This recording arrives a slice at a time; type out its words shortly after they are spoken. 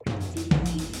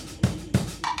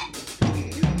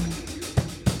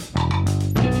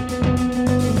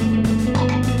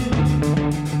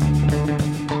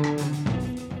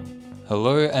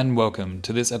and welcome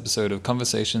to this episode of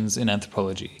Conversations in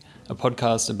Anthropology, a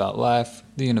podcast about life,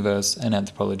 the universe, and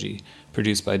anthropology,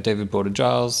 produced by David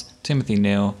Border-Giles, Timothy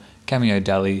Neal, Cameo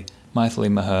Daly,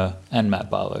 Maithili Maher, and Matt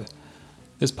Barlow.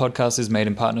 This podcast is made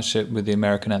in partnership with the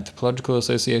American Anthropological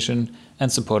Association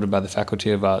and supported by the Faculty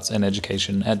of Arts and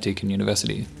Education at Deakin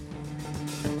University.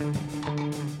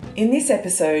 In this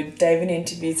episode, David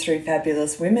interviews three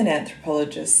fabulous women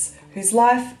anthropologists whose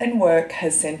life and work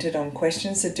has centred on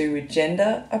questions to do with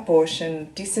gender, abortion,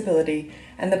 disability,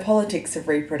 and the politics of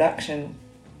reproduction.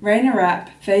 Raina Rapp,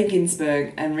 Faye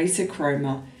Ginsberg, and Risa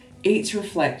Cromer each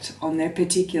reflect on their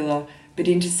particular but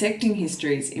intersecting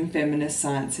histories in feminist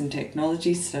science and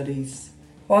technology studies,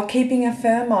 while keeping a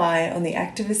firm eye on the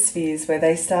activist spheres where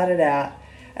they started out.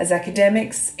 As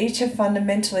academics, each have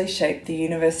fundamentally shaped the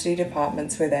university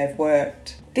departments where they've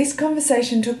worked. This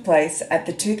conversation took place at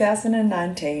the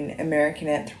 2019 American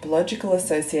Anthropological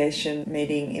Association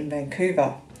meeting in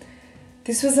Vancouver.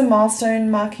 This was a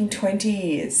milestone marking 20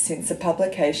 years since the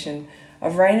publication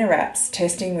of Raina Rapp's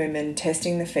Testing Women,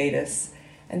 Testing the Fetus,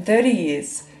 and 30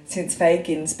 years since Faye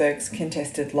Ginsberg's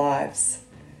Contested Lives.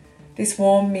 This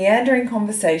warm, meandering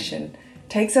conversation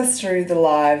takes us through the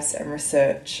lives and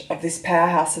research of this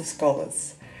powerhouse of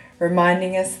scholars,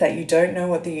 reminding us that you don't know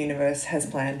what the universe has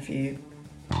planned for you.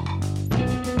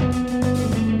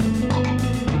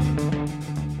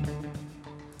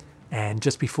 And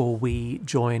just before we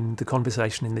joined the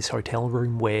conversation in this hotel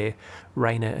room where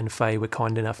Raina and Faye were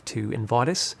kind enough to invite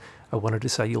us, I wanted to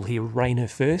say you'll hear Raina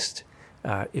first.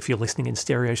 If you're listening in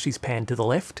stereo, she's panned to the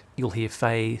left. You'll hear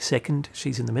Faye second,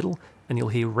 she's in the middle. And you'll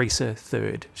hear Risa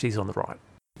third, she's on the right.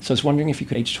 So I was wondering if you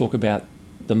could each talk about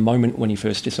the moment when you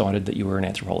first decided that you were an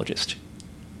anthropologist.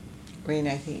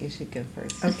 Raina, I think you should go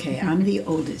first. Okay, I'm the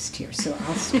oldest here, so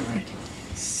I'll start.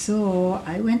 So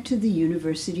I went to the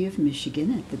University of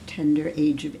Michigan at the tender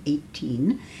age of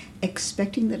 18,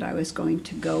 expecting that I was going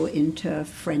to go into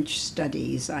French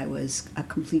studies. I was a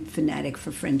complete fanatic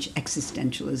for French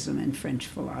existentialism and French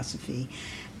philosophy.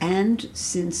 And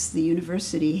since the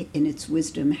university, in its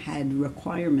wisdom, had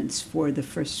requirements for the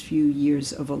first few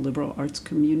years of a liberal arts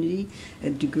community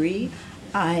degree,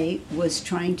 I was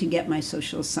trying to get my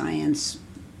social science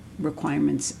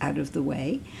requirements out of the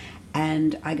way.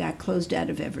 And I got closed out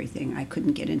of everything. I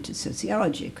couldn't get into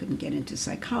sociology, I couldn't get into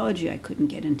psychology, I couldn't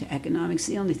get into economics.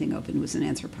 The only thing open was an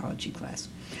anthropology class.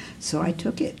 So I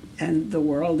took it, and the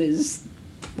world is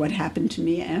what happened to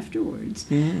me afterwards.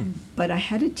 Mm. But I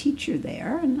had a teacher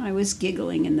there, and I was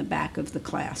giggling in the back of the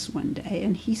class one day,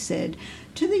 and he said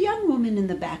to the young woman in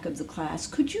the back of the class,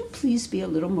 "Could you please be a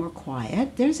little more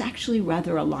quiet? There's actually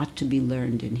rather a lot to be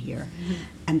learned in here." Mm-hmm.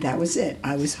 And that was it.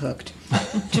 I was hooked.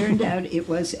 Turned out it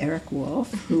was Eric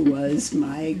Wolf, who was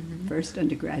my first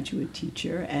undergraduate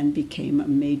teacher and became a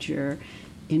major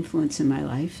influence in my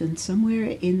life. And somewhere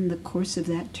in the course of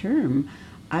that term,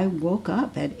 I woke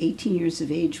up at 18 years of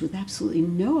age with absolutely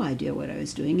no idea what I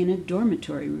was doing in a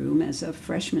dormitory room as a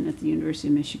freshman at the University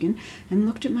of Michigan, and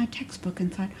looked at my textbook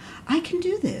and thought, I can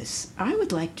do this. I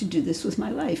would like to do this with my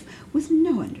life, with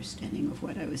no understanding of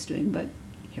what I was doing, but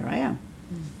here I am.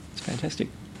 It's fantastic.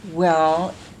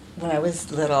 Well, when I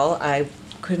was little, I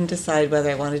couldn't decide whether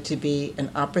I wanted to be an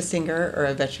opera singer or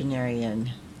a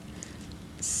veterinarian.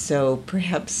 So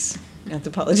perhaps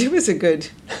anthropology was a good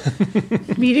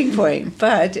meeting point.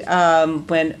 But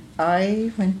when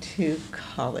I went to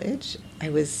college, I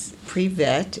was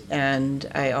pre-vet, and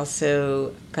I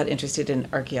also got interested in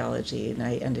archaeology, and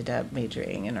I ended up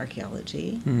majoring in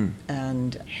archaeology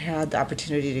and had the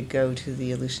opportunity to go to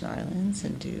the Aleutian Islands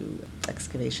and do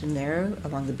excavation there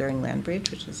along the Bering Land Bridge,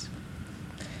 which was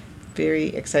very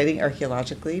exciting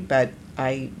archaeologically, but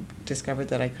I discovered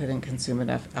that I couldn't consume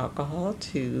enough alcohol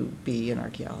to be an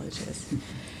archaeologist.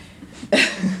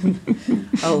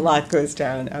 A lot goes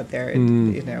down out there,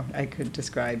 and I could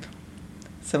describe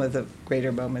some of the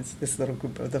greater moments. This little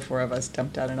group of the four of us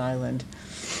dumped on an island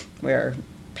where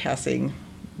passing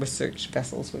research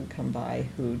vessels would come by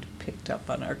who'd picked up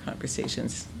on our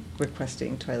conversations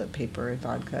requesting toilet paper and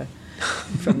vodka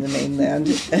from the mainland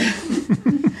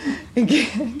and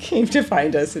came to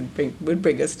find us and would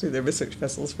bring us to the research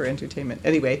vessels for entertainment.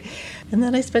 Anyway, and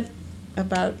then I spent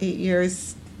about 8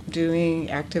 years doing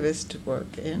activist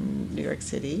work in New York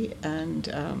City and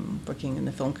working in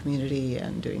the film community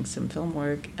and doing some film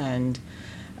work. And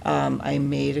I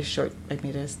made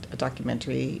a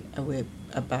documentary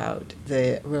about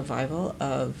the revival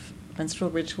of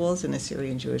menstrual rituals in the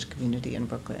Syrian Jewish community in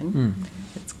Brooklyn.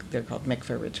 They're called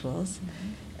mikveh rituals.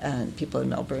 And people in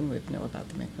Melbourne would know about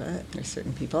the mikveh, or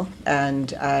certain people.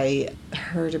 And I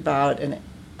heard about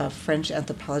a French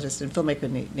anthropologist and filmmaker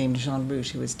named Jean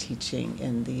Rouge, who was teaching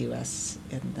in the U.S.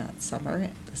 in that summer,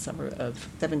 the summer of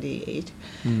 '78.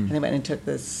 And I went and took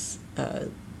this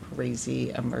crazy,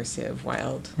 immersive,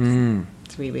 wild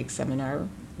 3-week seminar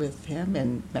with him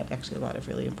and met actually a lot of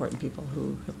really important people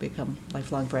who have become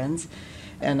lifelong friends.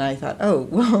 And I thought, oh,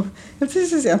 well, if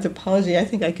this is anthropology, I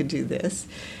think I could do this.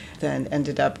 Then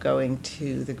ended up going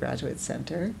to the Graduate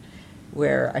Center,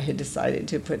 where I had decided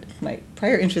to put my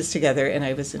prior interests together, and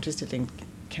I was interested in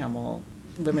camel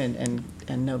women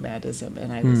and nomadism,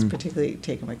 and I was particularly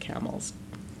taken with camels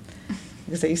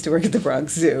because I used to work at the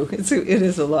Bronx Zoo. It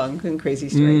is a long and crazy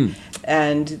story.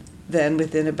 And then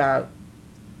within about,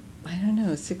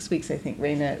 6 weeks, I think,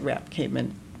 Raina Rapp came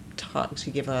and talked.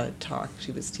 She gave a talk.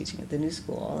 She was teaching at the New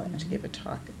School, and she gave a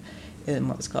talk in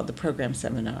what was called the Program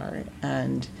Seminar.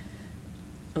 And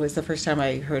it was the first time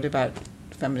I heard about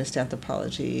feminist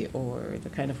anthropology or the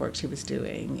kind of work she was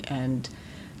doing. And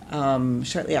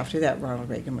shortly after that, Ronald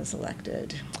Reagan was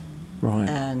elected. Right.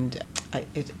 And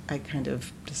I kind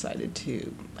of decided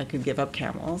I could give up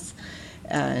camels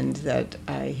and that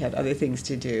I had other things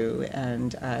to do.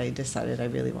 And I decided I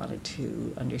really wanted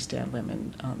to understand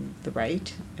women on the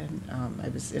right. And I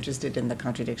was interested in the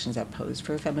contradictions that posed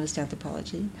for feminist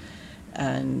anthropology.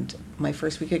 And my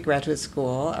first week at graduate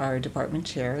school, our department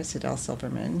chair, Sidel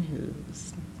Silverman,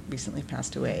 who's recently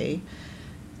passed away,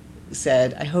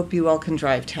 said, "I hope you all can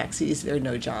drive taxis. There are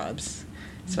no jobs."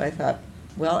 So I thought,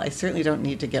 well, I certainly don't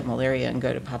need to get malaria and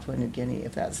go to Papua New Guinea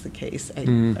if that's the case.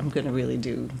 I'm going to really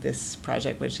do this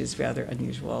project, which is rather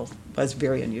unusual, was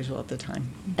very unusual at the time.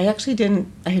 I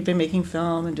had been making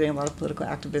film and doing a lot of political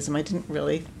activism. I didn't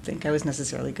really think I was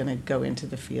necessarily going to go into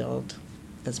the field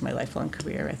as my lifelong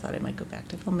career. I thought I might go back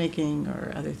to filmmaking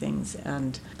or other things,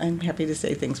 and I'm happy to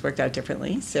say things worked out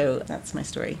differently, so that's my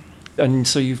story. And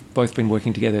so you've both been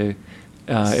working together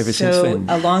ever since then?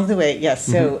 Along the way, yes.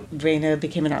 So Raina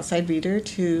became an outside reader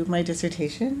to my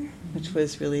dissertation, which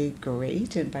was really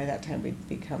great, and by that time we'd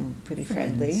become pretty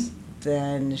friendly.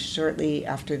 Then shortly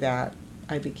after that,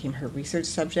 I became her research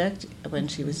subject when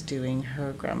she was doing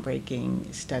her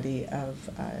groundbreaking study of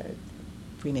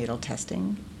prenatal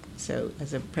testing. So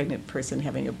as a pregnant person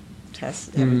having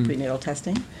prenatal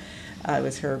testing, I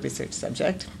was her research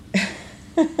subject.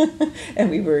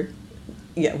 And we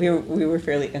were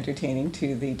fairly entertaining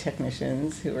to the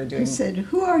technicians who were doing. I said,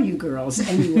 "Who are you girls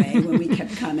anyway?" when we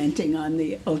kept commenting on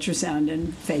the ultrasound,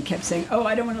 and Faye kept saying, "Oh,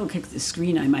 I don't want to look at the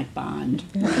screen, I might bond."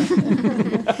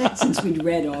 Since we'd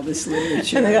read all this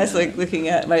literature. And the guy's like looking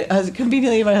at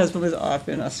conveniently my husband was off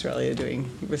in Australia doing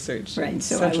research. Right,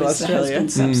 so Central I was Australia. the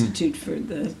husband substitute for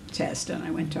the test, and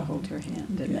I went to hold her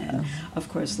hand. And then, of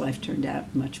course, life turned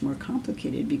out much more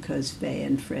complicated because Faye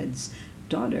and Fred's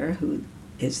daughter, who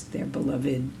is their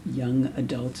beloved young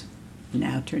adult,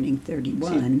 now turning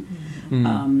 31,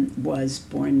 was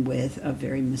born with a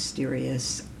very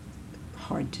mysterious,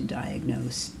 hard to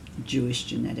diagnose Jewish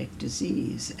genetic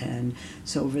disease. And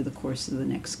so over the course of the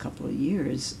next couple of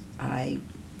years, I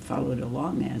followed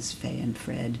along as Faye and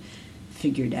Fred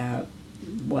figured out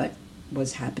what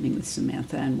was happening with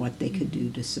Samantha and what they could do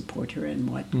to support her and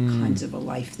what kinds of a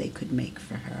life they could make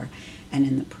for her. And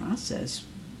in the process,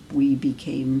 we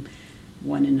became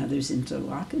one another's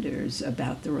interlocutors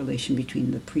about the relation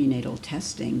between the prenatal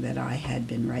testing that I had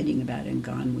been writing about and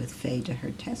gone with Faye to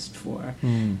her test for,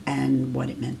 and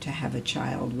what it meant to have a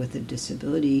child with a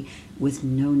disability with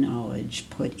no knowledge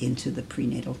put into the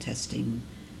prenatal testing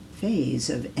phase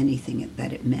of anything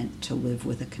that it meant to live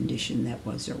with a condition that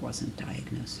was or wasn't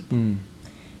diagnosable.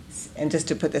 And just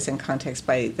to put this in context,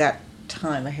 by that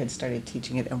time I had started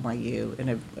teaching at NYU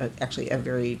in actually a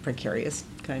very precarious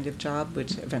kind of job,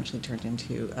 which eventually turned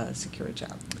into a secure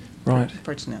job. Right.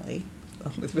 Fortunately,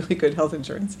 with really good health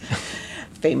insurance.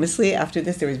 Famously, after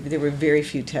this, there were very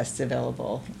few tests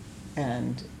available,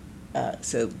 and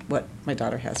so what my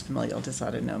daughter has, familial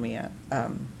dysautonomia,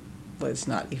 was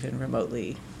not even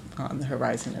remotely on the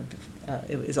horizon of.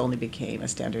 It only became a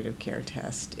standard of care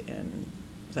test in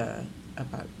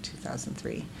about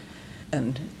 2003.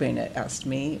 And Raina asked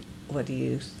me, "What do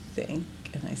you think?"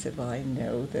 And I said, "Well, I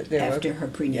know that there After her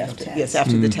prenatal test. Yes,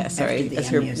 after the test. Sorry,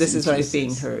 After the this is when I was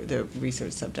being amniocentesis. the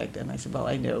research subject." And I said, "Well,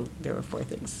 I know there are 4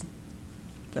 things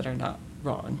that are not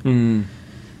wrong."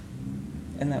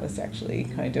 And that was actually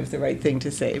kind of the right thing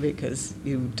to say, because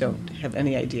you don't have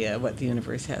any idea what the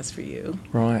universe has for you.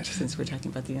 Right. Since we're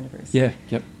talking about the universe. Yeah.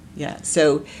 Yep. Yeah,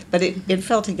 so, but it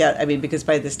fell together, I mean, because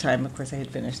by this time, of course, I had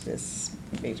finished this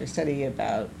major study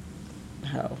about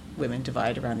how women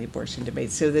divide around the abortion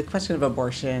debate. So the question of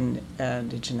abortion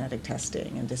and genetic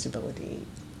testing and disability,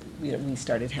 we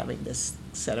started having this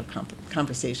set of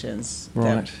conversations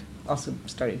Right. that also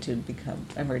started to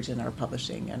emerge in our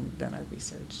publishing and then our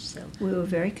research. So We were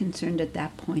very concerned at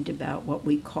that point about what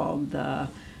we called the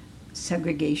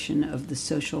segregation of the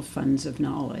social funds of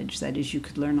knowledge. That is, you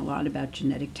could learn a lot about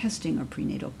genetic testing or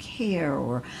prenatal care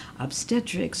or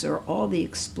obstetrics or all the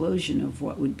explosion of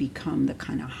what would become the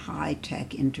kind of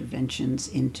high-tech interventions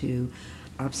into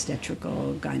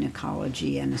obstetrical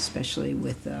gynecology, and especially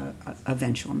with the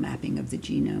eventual mapping of the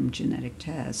genome, genetic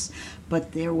tests.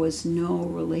 But there was no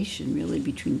relation really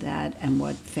between that and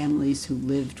what families who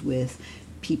lived with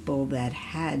people that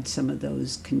had some of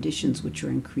those conditions, which are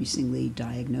increasingly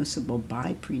diagnosable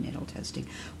by prenatal testing,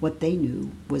 what they knew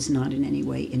was not in any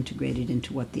way integrated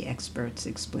into what the experts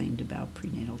explained about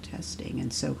prenatal testing.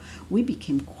 And so we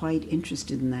became quite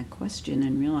interested in that question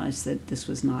and realized that this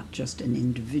was not just an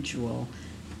individual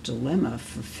dilemma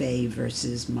for Faye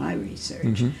versus my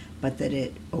research, but that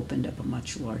it opened up a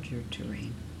much larger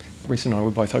terrain. Reese and I were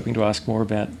both hoping to ask more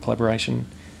about collaboration.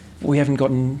 We haven't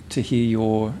gotten to hear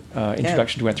your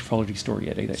introduction to anthropology story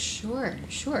yet either. Sure.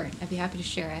 I'd be happy to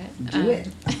share it. Do it.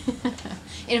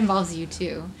 It involves you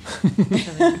too.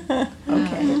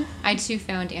 Okay. I too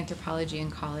found anthropology in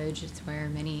college. It's where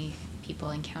many people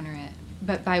encounter it.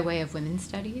 But by way of women's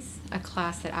studies, a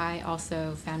class that I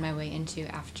also found my way into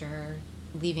after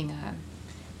leaving a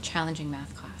challenging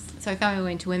math class. So I found my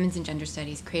way into women's and gender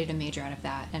studies, created a major out of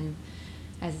that, and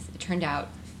as it turned out,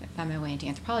 I found my way into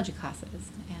anthropology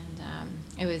classes. And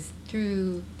it was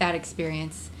through that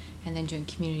experience and then doing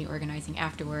community organizing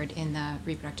afterward in the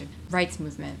reproductive rights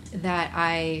movement that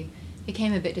I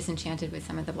became a bit disenchanted with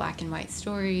some of the black and white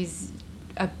stories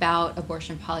about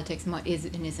abortion politics and what is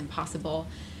and isn't possible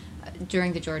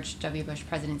during the George W. Bush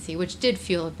presidency, which did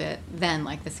feel a bit then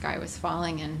like the sky was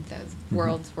falling and the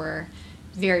worlds were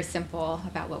very simple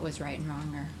about what was right and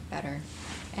wrong or better.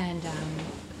 And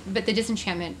but the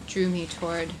disenchantment drew me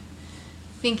toward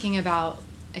thinking about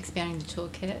expanding the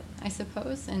toolkit, I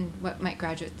suppose, and what might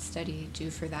graduate study do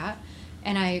for that.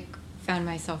 And I found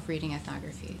myself reading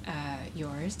ethnography.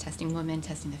 Yours, Testing Women,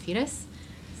 Testing the Fetus,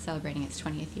 celebrating its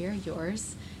 20th year.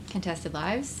 Yours, Contested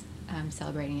Lives,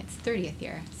 celebrating its 30th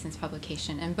year since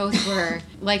publication. And both were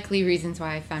likely reasons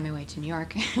why I found my way to New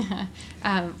York,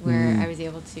 where I was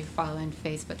able to follow in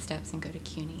Faye's footsteps and go to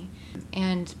CUNY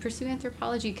and pursue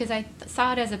anthropology, because I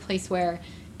saw it as a place where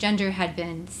gender had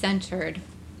been centered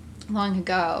long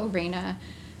ago. Raina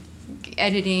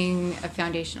editing a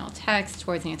foundational text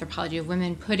towards the anthropology of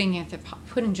women, putting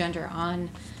gender on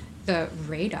the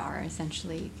radar,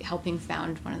 essentially helping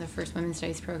found one of the first women's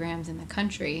studies programs in the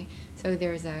country. So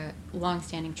there's a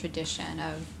long-standing tradition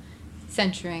of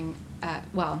centering,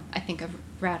 I think of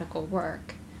radical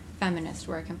work, feminist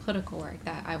work, and political work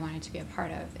that I wanted to be a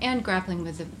part of, and grappling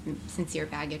with the sincere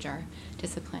baggage our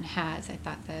discipline has. I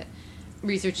thought that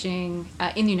researching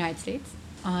in the United States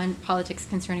on politics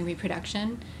concerning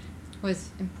reproduction was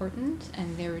important,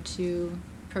 and there were two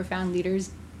profound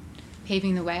leaders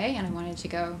paving the way, and I wanted to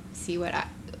go see what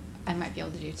I might be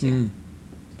able to do too.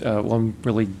 Well, I'm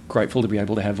really grateful to be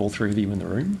able to have all three of you in the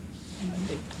room. I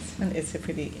think this one is a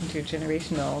pretty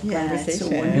intergenerational Yeah,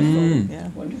 conversation. it's a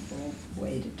wonderful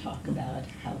way to talk about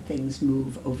how things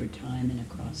move over time and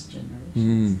across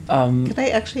generations. Could I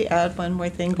actually add one more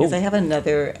thing? Because I have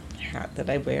another hat that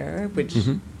I wear, which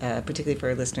particularly for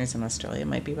our listeners in Australia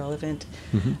might be relevant,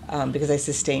 because I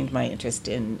sustained my interest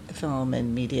in film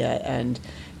and media. And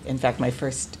in fact, my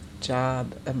first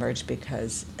job emerged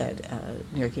because at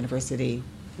New York University,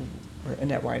 where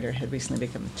Annette Wider had recently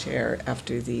become chair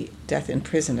after the death in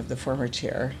prison of the former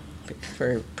chair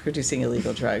for producing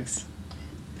illegal drugs.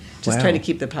 Just trying to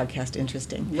keep the podcast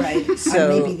interesting. Right.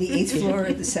 So Maybe the 8th floor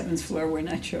or the 7th floor, we're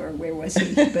not sure where was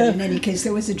he. But in any case,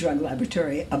 there was a drug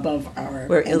laboratory above our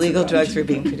where illegal anthropology. drugs were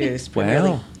being produced,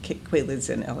 primarily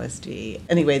Quaaludes and LSD.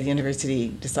 Anyway, the university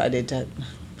decided to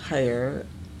hire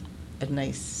a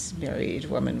nice married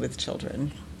woman with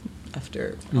children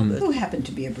after all the Who happened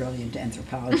to be a brilliant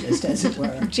anthropologist, as it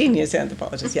were. genius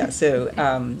anthropologist, yeah. So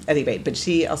anyway, but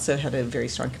she also had a very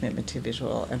strong commitment to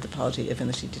visual anthropology, even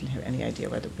though she didn't have any idea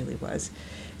what it really was.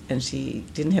 And she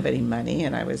didn't have any money,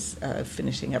 and I was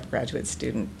finishing up graduate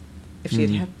student. If she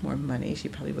had had more money, she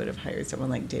probably would have hired someone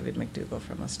like David McDougall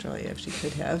from Australia, if she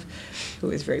could have, who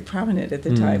was very prominent at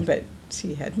the time, but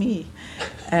she had me.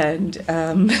 And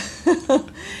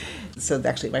so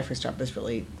actually my first job was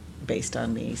really based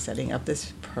on me setting up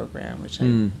this program, which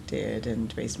I did,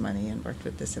 and raised money and worked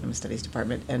with the Cinema Studies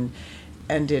Department, and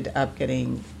ended up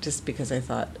getting, just because I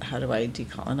thought, how do I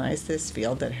decolonize this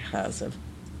field that has a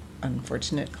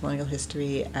unfortunate colonial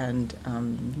history, and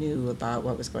knew about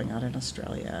what was going on in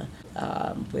Australia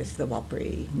with the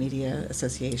Warlpiri Media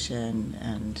Association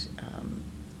and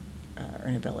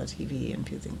Ernabella TV and a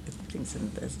few things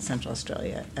in Central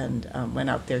Australia, and went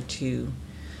out there to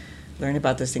learn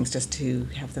about those things, just to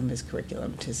have them as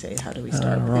curriculum, to say, how do we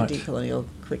start with the decolonial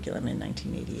curriculum in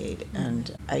 1988.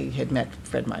 And I had met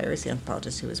Fred Myers, the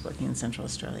anthropologist who was working in Central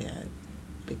Australia,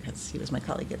 because he was my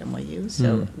colleague at NYU.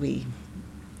 So we,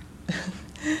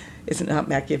 it's not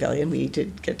Machiavellian, we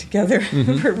did get together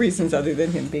for reasons other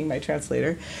than him being my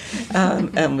translator.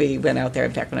 And we went out there,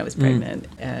 in fact, when I was pregnant.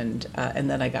 And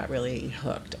then I got really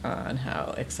hooked on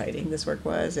how exciting this work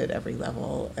was at every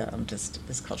level, just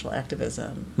this cultural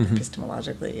activism,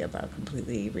 epistemologically, about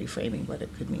completely reframing what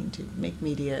it could mean to make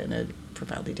media in a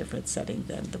profoundly different setting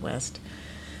than the West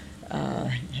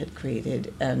had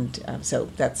created. And so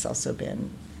that's also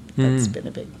been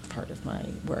a big part of my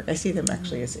work. I see them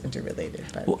actually as interrelated.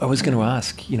 But, well, I was going to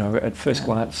ask, at first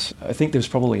glance, I think there was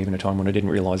probably even a time when I didn't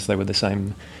realise they were the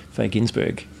same Faye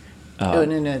Ginsberg. No,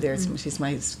 she's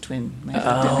my twin.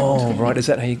 Twin. Right, is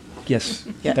that how you, yes,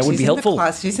 yeah, that would be helpful.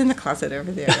 She's in the closet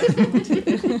over there.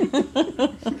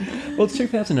 Well, it's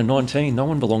 2019, no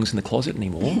one belongs in the closet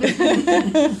anymore.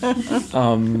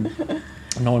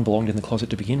 No one belonged in the closet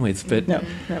to begin with, but no,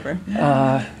 never.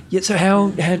 So how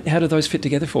do those fit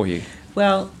together for you?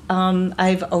 Well,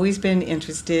 I've always been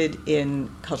interested in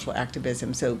cultural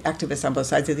activism, so activists on both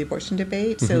sides of the abortion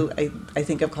debate. So I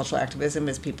think of cultural activism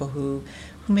as people who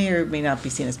may or may not be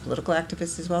seen as political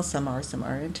activists as well. Some are, some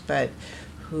aren't, but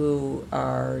who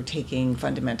are taking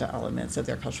fundamental elements of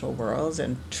their cultural worlds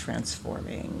and trying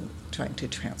to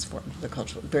transform the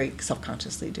cultural, very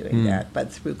self-consciously doing that,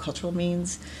 but through cultural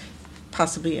means.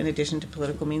 Possibly in addition to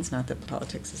political means, not that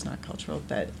politics is not cultural,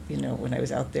 but, when I was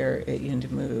out there at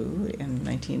Yuendumu in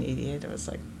 1988, I was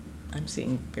like, I'm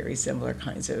seeing very similar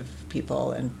kinds of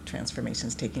people and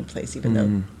transformations taking place, even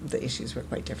though the issues were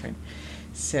quite different.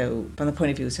 So from the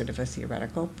point of view of sort of a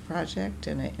theoretical project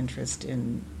and an interest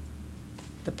in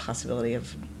the possibility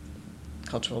of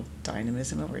cultural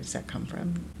dynamism, where does that come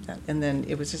from? And then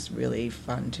it was just really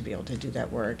fun to be able to do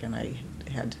that work, and I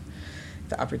had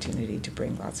the opportunity to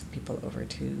bring lots of people over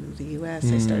to the U.S.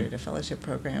 I started a fellowship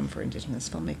program for Indigenous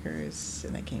filmmakers,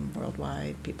 and that came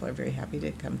worldwide. People are very happy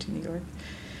to come to New York.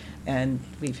 And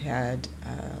we've had,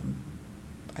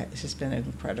 it's just been an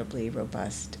incredibly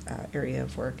robust area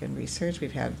of work and research.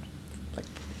 We've had like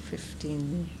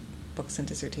 15 books and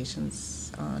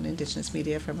dissertations on Indigenous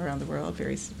media from around the world,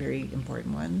 very, very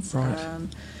important ones. Right. I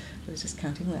was just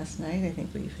counting last night. I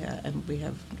think we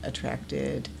have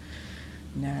attracted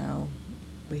now.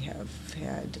 We have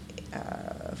had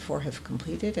 4 have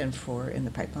completed and 4 in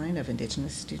the pipeline of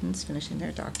Indigenous students finishing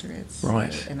their doctorates.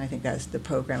 Right. And I think that's the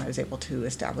program I was able to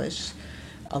establish,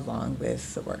 along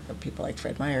with the work of people like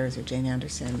Fred Myers or Jane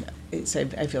Anderson. So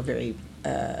I feel very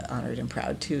honored and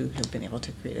proud to have been able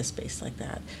to create a space like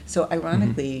that. So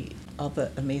ironically, all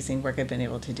the amazing work I've been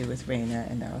able to do with Raina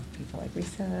and now with people like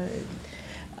Risa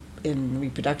in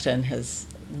reproduction has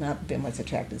not been what's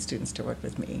attracted students to work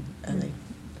with me. And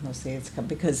mostly it's come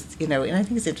because, and I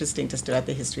think it's interesting just about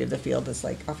the history of the field is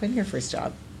like often your first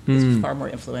job is far more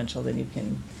influential than you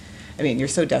can, you're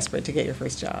so desperate to get your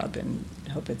first job and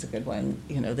hope it's a good one,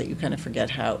 that you kind of forget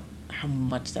how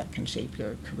much that can shape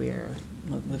your career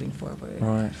moving forward.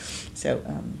 Right. So,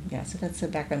 so that's the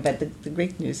background. But the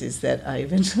great news is that I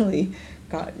eventually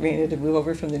got Raina to move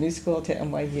over from the New School to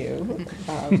NYU.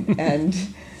 And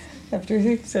after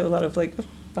a lot of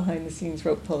behind the scenes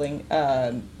rope pulling,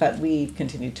 but we've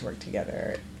continued to work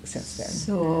together since then.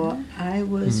 So I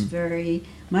was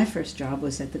my first job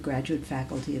was at the graduate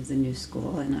faculty of the New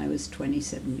School, and I was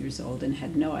 27 years old and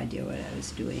had no idea what I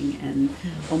was doing. And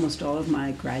almost all of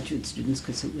my graduate students,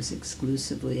 because it was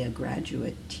exclusively a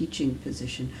graduate teaching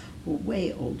position, were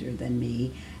way older than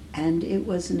me. And it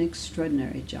was an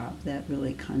extraordinary job that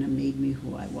really kind of made me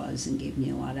who I was and gave me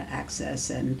a lot of access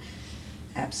and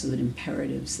absolute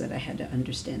imperatives that I had to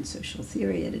understand social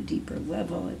theory at a deeper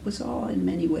level. It was all in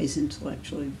many ways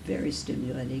intellectually very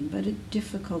stimulating, but a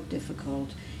difficult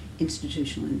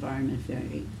institutional environment,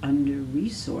 very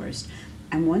under-resourced.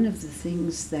 And one of the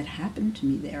things that happened to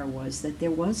me there was that there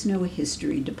was no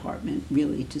history department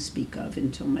really to speak of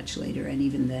until much later, and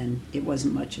even then it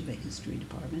wasn't much of a history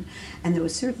department, and there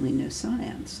was certainly no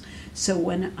science. So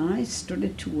when I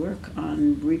started to work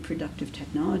on reproductive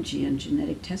technology and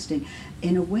genetic testing,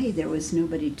 in a way there was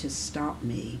nobody to stop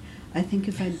me. I think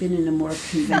if I'd been in a more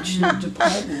conventional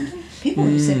department, people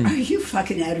would have said, "Are you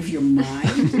fucking out of your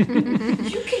mind?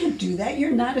 You can't do that.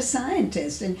 You're not a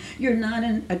scientist, and you're not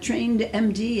a trained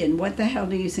MD, and what the hell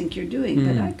do you think you're doing?"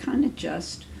 But I kind of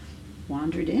just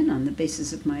wandered in on the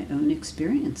basis of my own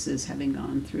experiences, having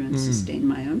gone through and sustained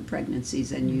my own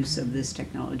pregnancies and use of this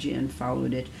technology and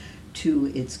followed it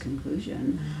to its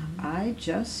conclusion. I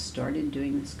just started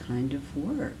doing this kind of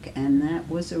work, and that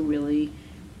was a really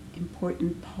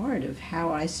important part of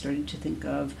how I started to think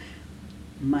of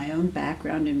my own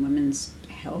background in women's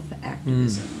health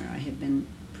activism, where I had been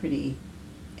pretty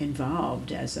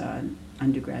involved as an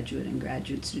undergraduate and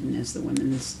graduate student as the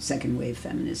women's second wave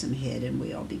feminism hit, and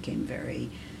we all became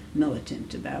very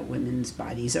militant about women's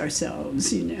bodies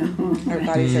ourselves, you know. Our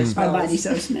bodies are smells. Our bodies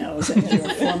are smells,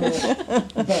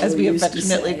 as we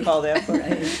affectionately call them.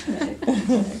 Right,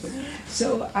 exactly.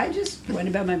 So I just went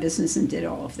about my business and did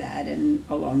all of that, and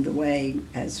along the way,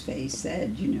 as Faye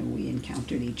said, you know, we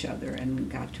encountered each other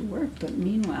and got to work. But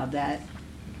meanwhile, that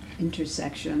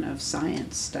intersection of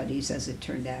science studies, as it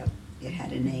turned out, it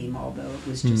had a name, although it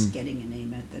was just getting a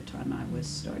name at the time I was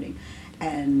starting,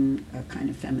 and a kind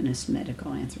of feminist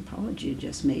medical anthropology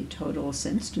just made total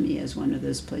sense to me as one of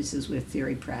those places with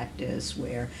theory practice,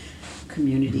 where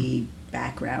community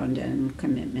background and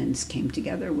commitments came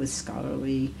together with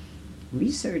scholarly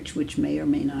research, which may or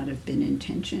may not have been in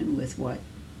tension with what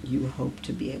you hope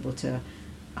to be able to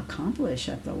accomplish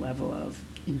at the level of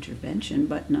intervention,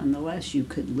 but nonetheless you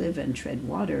could live and tread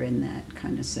water in that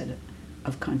kind of set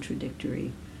of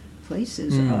contradictory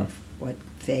places of what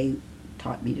Faye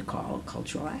taught me to call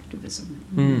cultural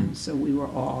activism. So we were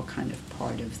all kind of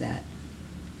part of that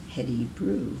heady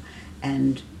brew.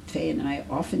 And Faye and I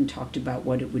often talked about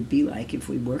what it would be like if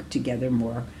we worked together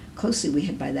more closely. We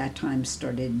had by that time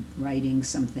started writing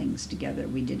some things together.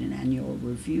 We did an annual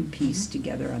review piece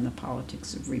together on the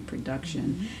politics of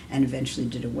reproduction, and eventually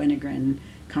did a Wenegrin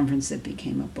conference that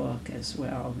became a book as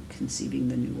well, Conceiving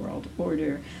the New World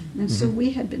Order. And so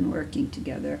we had been working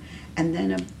together. And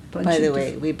then a bunch By of the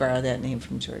way, we borrowed that name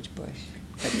from George Bush.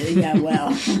 yeah, well,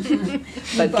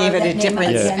 but gave it a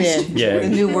different spin. Yeah, The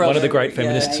New World one of the Order. great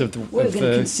feminists Yeah, of the, we're of gonna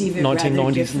the conceive it rather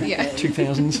 1990s and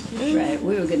differently. 2000s. Right,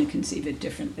 we were going to conceive it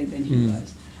differently than he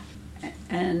was.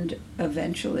 And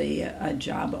eventually a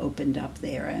job opened up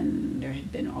there, and there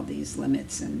had been all these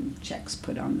limits and checks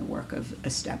put on the work of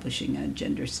establishing a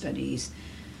gender studies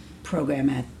program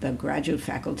at the graduate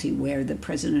faculty, where the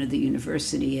president of the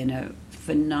university, in a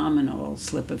phenomenal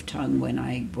slip of tongue when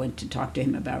I went to talk to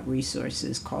him about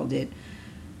resources, called it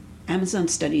Amazon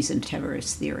Studies and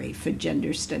Terrorist Theory for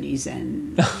Gender Studies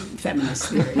and Feminist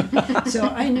Theory. So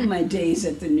I knew my days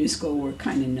at the New School were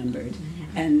kind of numbered.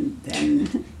 And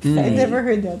then I never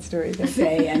heard that story.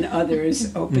 Faye and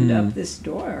others opened up this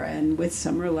door, and with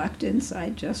some reluctance,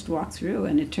 I just walked through,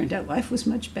 and it turned out life was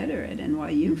much better at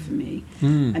NYU for me.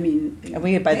 I mean, And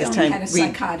we had by they this only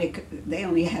time had a they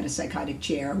only had a psychotic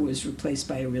chair who was replaced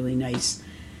by a really nice,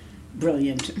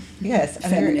 brilliant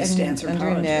feminist anthropologist.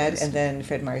 Under Ned, and then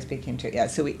Fred Meyers became chair. Yeah,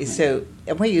 so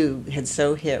NYU had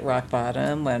so hit rock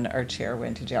bottom when our chair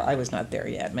went to jail. I was not there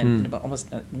yet. Almost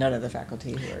none of the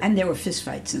faculty were. And there were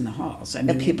fistfights in the halls. I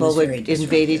mean, And people it was would very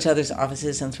invade each disruptive. other's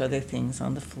offices and throw their things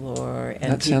on the floor.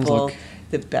 And That sounds people, like-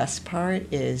 the best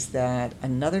part is that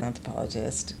another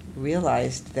anthropologist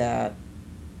realized that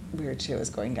weird shit was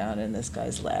going on in this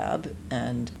guy's lab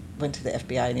and went to the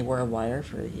FBI, and he wore a wire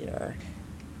for a year.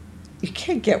 You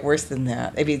can't get worse than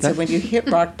that. I mean, so when you hit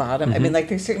rock bottom, I mean, like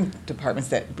there's certain departments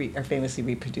that are famously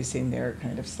reproducing their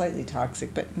kind of slightly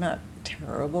toxic but not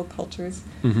terrible cultures.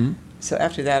 So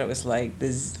after that, it was like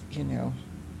this, you know,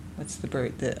 what's the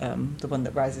bird, the one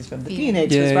that rises from the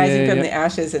phoenix was rising from the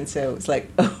ashes, and so it's like,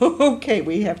 oh, okay,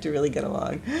 we have to really get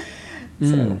along.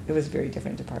 So it was a very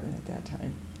different department at that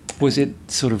time. Was it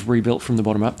sort of rebuilt from the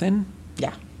bottom up then?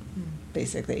 Yeah.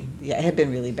 Basically, yeah, it had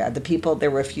been really bad. The people, there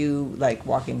were a few like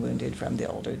walking wounded from the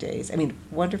older days. I mean,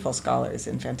 wonderful scholars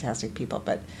and fantastic people,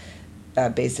 but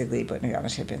basically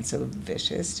Butner-Janusz had been so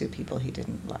vicious to people he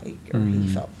didn't like, or he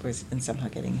felt was somehow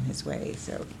getting in his way.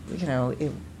 So, you know,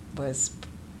 it was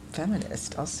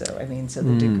feminist also. I mean, so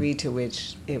the degree to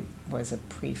which it was a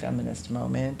pre-feminist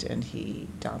moment, and he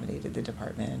dominated the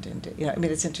department, and you know, I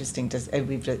mean, it's interesting.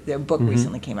 The book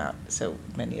recently came out, so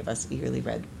many of us early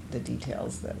read the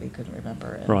details that we couldn't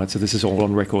remember. And Right, so this is all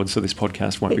on record, so this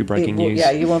podcast won't be breaking news.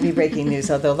 Yeah, you won't be breaking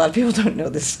news, although a lot of people don't know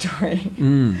this story.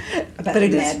 About the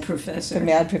Mad Professor. The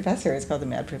Mad Professor. It's called The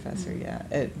Mad Professor, yeah.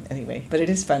 Anyway, but it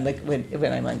is fun. Like when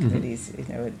I'm on committees, you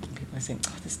know, people are saying,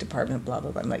 oh, this department, blah,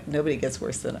 blah, blah. I'm like, nobody gets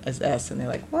worse than us. And they're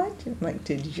like, what? I'm like,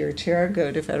 did your chair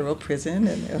go to federal prison?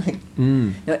 And they're like,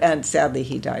 no. And sadly,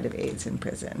 he died of AIDS in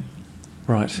prison.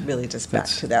 Right. really just back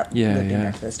That's- to that, yeah, looping yeah.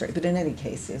 back to the story. But in any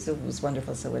case, it was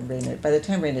wonderful. So when by the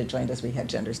time Raina joined us, we had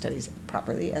gender studies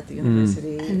properly at the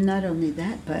university. And not only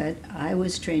that, but I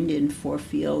was trained in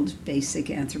four-field basic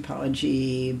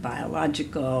anthropology,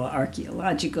 biological,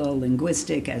 archaeological,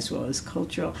 linguistic, as well as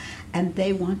cultural, and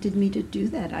they wanted me to do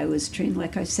that. I was trained,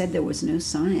 like I said, there was no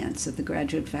science at the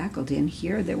graduate faculty, and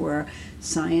here there were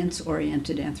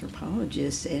science-oriented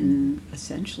anthropologists in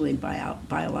essentially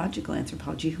biological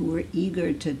anthropology who were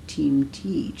eager to team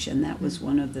teach, and that was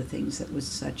one of the things that was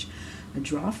such a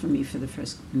draw for me for the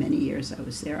first many years I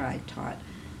was there. I taught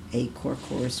a core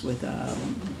course with a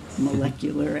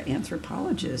molecular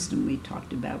anthropologist, and we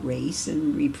talked about race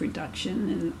and reproduction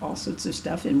and all sorts of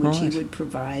stuff, in which Right. he would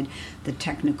provide the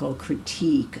technical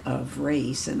critique of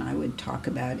race, and I would talk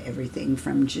about everything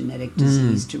from genetic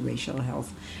disease to racial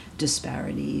health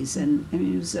disparities, and I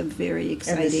mean, it was a very And the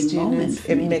exciting moment students,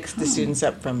 for it me to mixed the come. students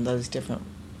up from those different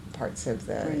parts of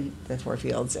Right. the four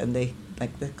fields, and they,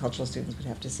 like the cultural students would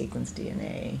have to sequence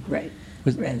DNA. Right.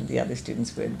 Was- And the other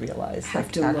students would realize, Have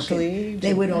like, to look actually, at,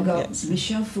 they would all go, yes.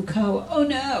 Michel Foucault, oh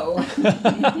no.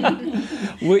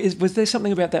 Was there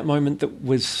something about that moment that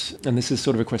was, and this is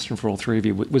sort of a question for all three of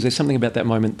you, was there something about that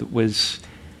moment that was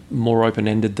more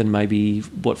open-ended than maybe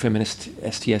what feminist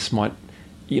STS might,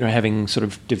 having sort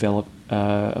of developed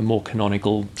a more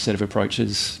canonical set of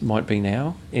approaches might be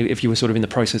now? If you were sort of in the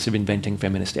process of inventing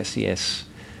feminist STS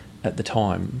at the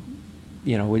time,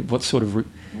 what sort of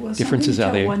Well, differences so I'm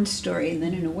are gonna there? tell one story, and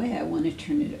then in a way I want to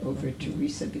turn it over to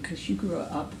Risa, because you grew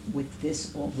up with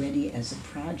this already as a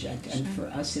project, and for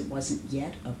us it wasn't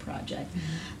yet a project.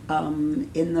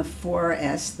 In the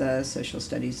 4S, the Social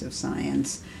Studies of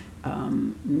Science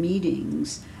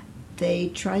meetings, they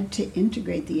tried to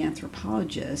integrate the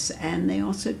anthropologists, and they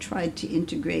also tried to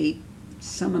integrate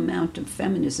some amount of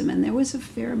feminism, and there was a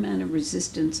fair amount of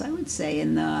resistance, I would say,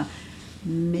 in the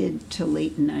mid to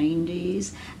late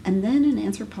 90s. And then an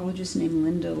anthropologist named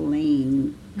Linda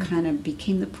Lane kind of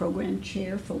became the program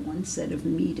chair for one set of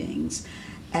meetings.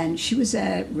 And she was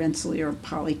at Rensselaer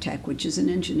Polytech, which is an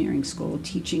engineering school,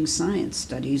 teaching science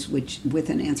studies, which with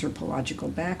an anthropological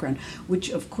background, which,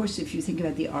 of course, if you think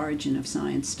about the origin of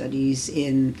science studies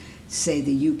in, say,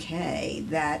 the UK,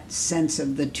 that sense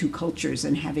of the two cultures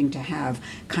and having to have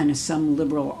kind of some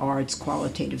liberal arts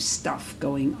qualitative stuff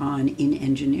going on in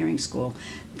engineering school,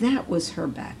 that was her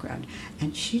background.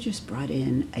 And she just brought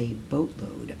in a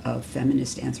boatload of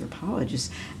feminist anthropologists,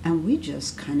 and we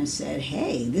just kind of said,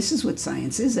 hey, this is what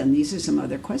science is, and these are some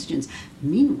other questions.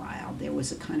 Meanwhile, there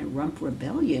was a kind of rump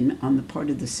rebellion on the part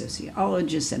of the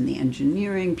sociologists and the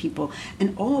engineering people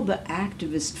and all the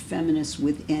activist feminists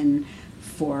within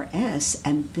 4S,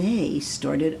 and they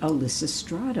started a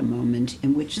Lysistrata moment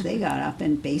in which they got up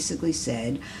and basically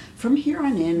said, from here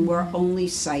on in, we're only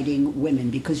citing women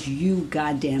because you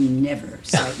goddamn never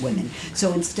cite women.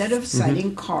 So instead of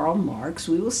citing Karl Marx,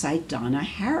 we will cite Donna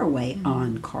Haraway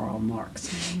on Karl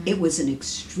Marx. It was an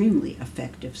extremely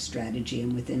effective strategy,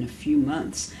 and within a few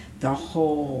months, the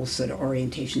whole sort of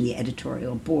orientation, the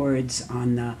editorial boards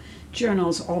on the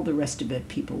journals, all the rest of it,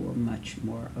 people were much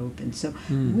more open. So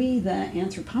we, the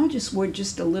anthropologists, were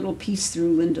just a little piece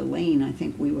through Linda Lane. I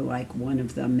think we were like one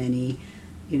of the many,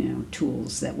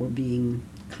 tools that were being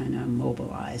kind of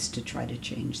mobilized to try to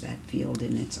change that field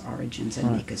in its origins and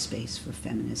make a space for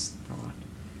feminist thought.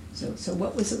 So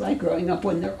what was it like growing up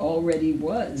when there already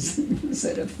was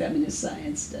sort of feminist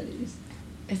science studies?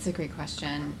 It's a great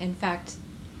question. In fact,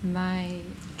 my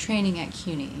training at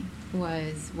CUNY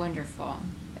was wonderful.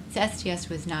 STS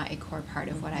was not a core part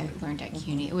of what I learned at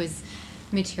CUNY. It was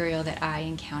material that I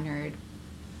encountered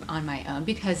on my own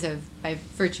by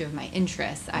virtue of my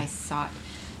interests. I sought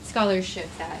scholarship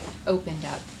that opened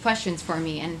up questions for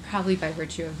me, and probably by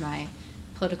virtue of my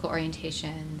political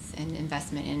orientations and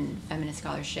investment in feminist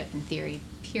scholarship and theory,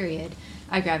 period,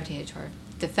 I gravitated toward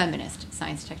the feminist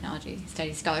science technology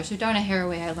studies scholars. So Donna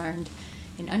Haraway I learned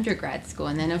in undergrad school,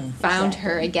 and then found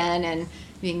her again and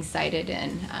being cited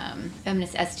in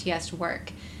feminist STS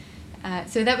work.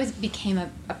 So that became a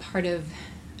part of,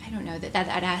 I don't know, that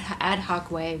ad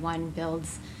hoc way one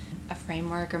builds a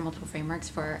framework or multiple frameworks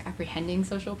for apprehending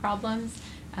social problems.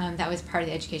 That was part of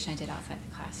the education I did outside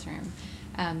the classroom.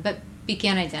 But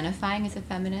began identifying as a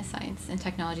feminist science and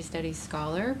technology studies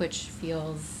scholar, which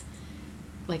feels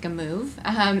like a move,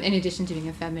 in addition to being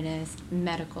a feminist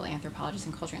medical anthropologist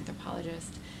and cultural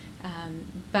anthropologist.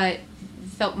 But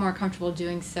felt more comfortable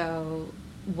doing so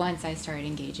once I started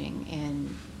engaging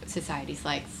in societies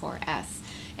like 4S,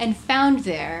 and found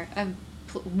there,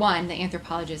 one, the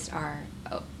anthropologists are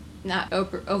not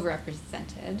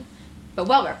overrepresented but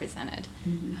well represented.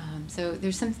 Mhm. So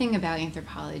there's something about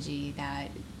anthropology that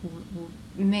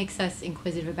makes us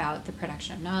inquisitive about the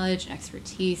production of knowledge and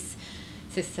expertise.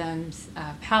 Systems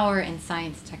of power in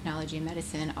science, technology, and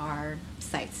medicine are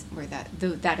sites where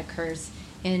that occurs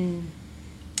in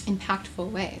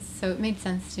impactful ways. So it made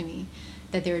sense to me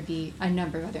that there would be a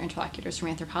number of other interlocutors from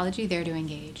anthropology there to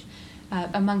engage.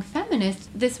 Among feminists,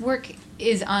 this work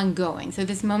is ongoing. So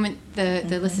this moment, the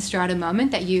Lysistrata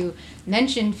moment that you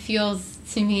mentioned, feels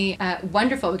to me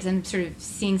wonderful, because I'm sort of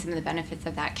seeing some of the benefits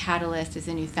of that. Catalyst is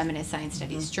a new feminist science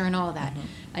studies journal that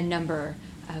a number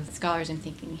of scholars I'm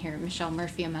thinking here, Michelle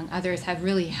Murphy among others, have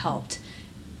really helped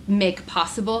make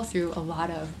possible through a lot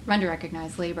of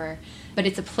under-recognized labor. But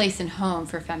it's a place and home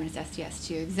for feminist STS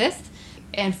to exist,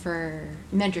 and for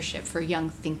mentorship for young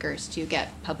thinkers to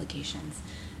get publications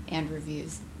and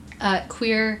reviews.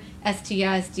 Queer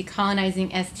STS,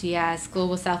 decolonizing STS,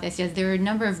 Global South STS, there are a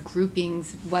number of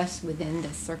groupings within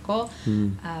this circle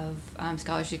of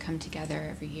scholars who come together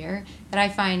every year that I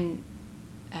find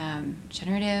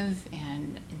generative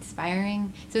and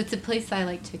inspiring. So it's a place I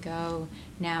like to go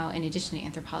now, in addition to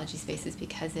anthropology spaces,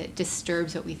 because it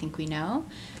disturbs what we think we know,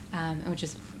 which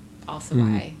is also why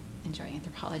I enjoy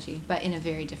anthropology, but in a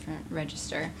very different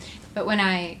register. But when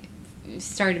I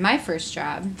started my first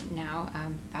job now,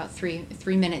 about 3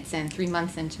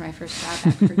 months into my first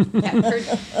job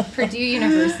at Purdue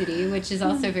University, which is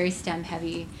also a very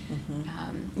STEM-heavy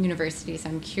university. So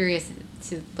I'm curious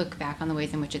to look back on the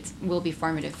ways in which it will be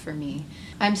formative for me.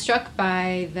 I'm struck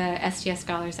by the STS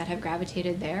scholars that have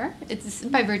gravitated there. It's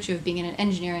by virtue of being in an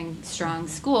engineering strong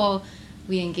school.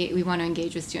 We want to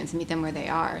engage with students and meet them where they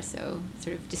are. So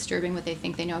sort of disturbing what they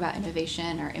think they know about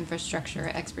innovation or infrastructure or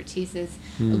expertise is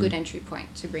a good entry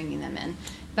point to bringing them in.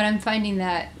 But I'm finding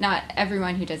that not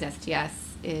everyone who does STS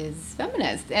is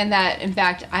feminist, and that, in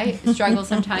fact, I struggle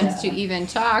sometimes to even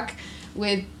talk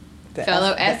with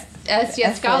fellow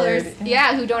STS scholars,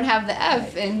 who don't have the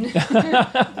F in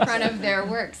front of their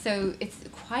work. So it's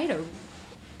quite a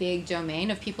big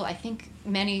domain of people, I think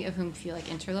many of whom feel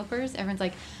like interlopers. Everyone's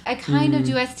like, I kind of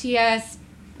do STS,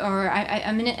 or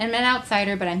I'm an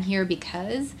outsider, but I'm here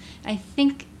because. I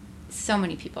think so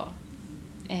many people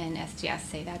in STS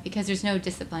say that, because there's no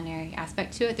disciplinary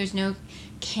aspect to it. There's no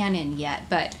canon yet,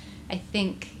 but I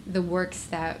think the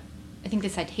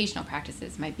citational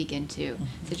practices might begin to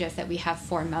suggest that we have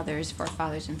 4 mothers, 4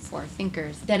 fathers, and 4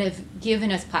 thinkers that have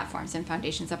given us platforms and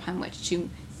foundations upon which to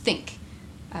think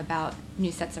about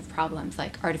new sets of problems,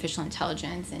 like artificial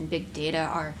intelligence and big data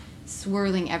are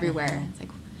swirling everywhere. It's like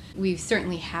we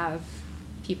certainly have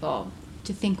people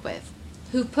to think with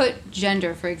who put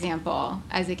gender, for example,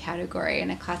 as a category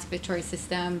in a classificatory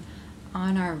system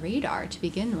on our radar to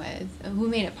begin with. Who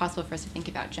made it possible for us to think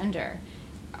about gender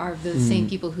are those same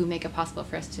people who make it possible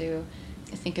for us to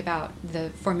think about the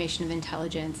formation of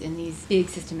intelligence in these big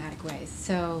systematic ways.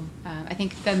 So I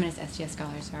think feminist STS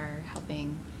scholars are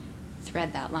helping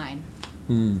thread that line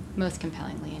most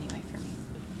compellingly, anyway, for me.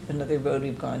 Another road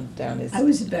we've gone down is... I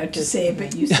was about to say it,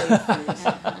 but you say it first.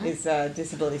 is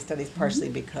disability studies, partially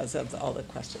because of all the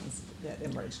questions that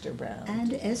emerged around.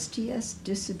 And STS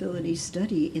disability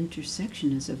study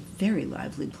intersection is a very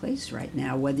lively place right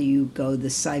now, whether you go the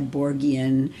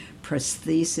cyborgian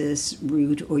prosthesis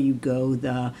route, or you go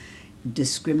the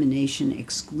discrimination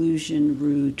exclusion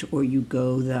route, or you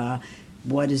go the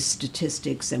what is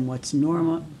statistics and what's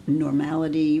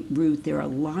normality route. There are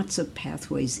lots of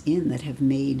pathways in that have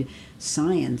made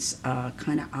science a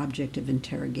kind of object of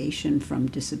interrogation from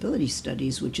disability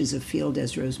studies, which is a field,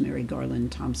 as Rosemary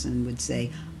Garland Thompson would say,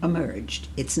 emerged.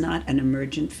 It's not an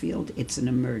emergent field, it's an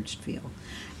emerged field.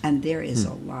 And there is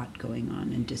a lot going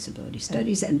on in disability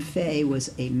studies, and Faye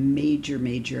was a major,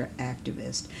 major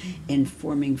activist in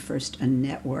forming first a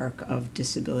network of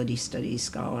disability studies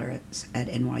scholars at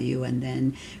NYU, and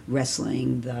then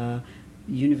wrestling the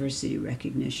university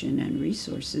recognition and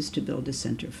researces to build a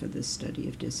center for the study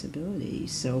of disability.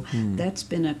 So that's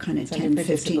been a kind of 10,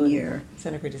 15 year...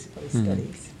 Center for Disability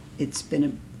Studies. It's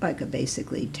been like a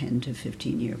basically 10 to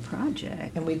 15 year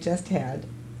project. And we just had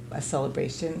a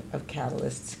celebration of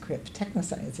Catalyst's CRIP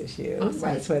Technoscience issue. Awesome.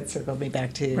 That's what circled me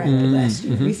back to last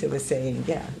year. Lisa was saying,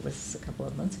 it was a couple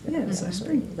of months ago. Yeah, it was last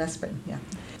spring. Last spring, yeah.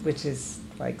 Which is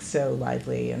like so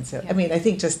lively, and so, I mean, I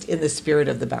think just in the spirit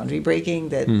of the boundary breaking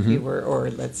that we were, or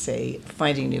let's say,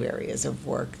 finding new areas of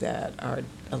work that are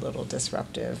a little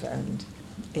disruptive and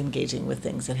engaging with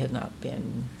things that had not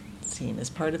been seen as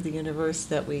part of the universe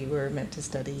that we were meant to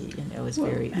study, is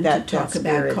very... And to talk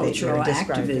about cultural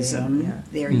activism,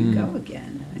 there you go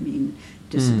again. I mean,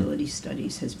 disability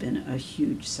studies has been a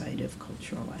huge site of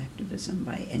cultural activism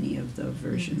by any of the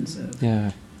versions of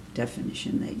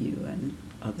definition that you and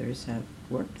others have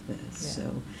worked with. Yeah.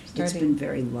 So it's Starting- been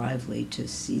very lively to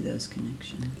see those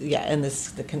connections. Yeah, and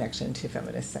the connection to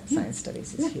feminist science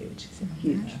studies is Yeah. huge.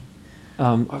 Huge.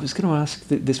 I was going to ask,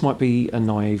 this might be a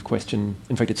naive question.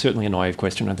 In fact, it's certainly a naive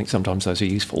question. I think sometimes those are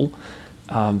useful.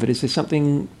 But is there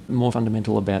something more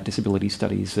fundamental about disability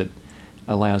studies that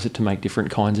allows it to make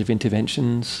different kinds of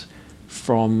interventions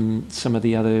from some of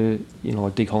the other,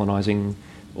 like decolonising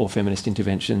or feminist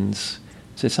interventions?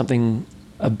 Is there something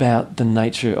about the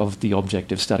nature of the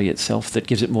object of study itself that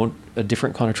gives it a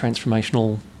different kind of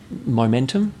transformational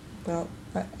momentum? Well,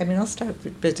 I'll start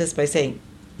just by saying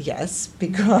yes,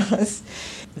 because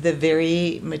the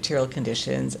very material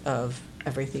conditions of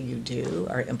everything you do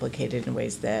are implicated in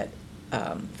ways that,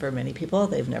 for many people,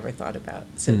 they've never thought about.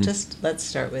 So just let's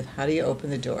start with, how do you open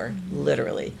the door?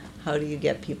 Literally. How do you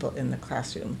get people in the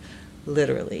classroom?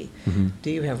 Literally.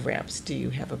 Do you have ramps? Do you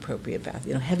have appropriate bath?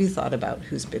 Have you thought about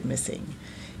who's been missing?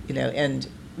 And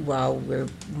while we're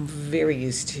very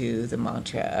used to the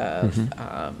mantra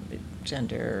of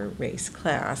gender, race,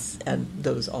 class, and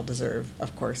those all deserve,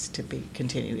 of course, to be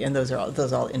continued, and those all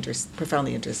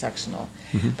profoundly intersectional.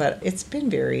 But it's been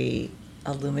very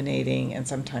illuminating and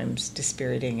sometimes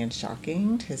dispiriting and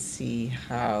shocking to see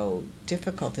how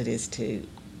difficult it is to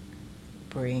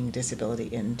bring disability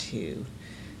into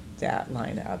that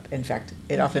lineup. In fact,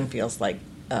 it often feels like,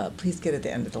 please get at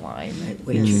the end of the line.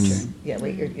 Wait your turn. Yeah,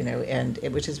 wait your,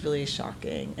 which is really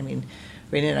shocking.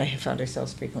 Raina and I have found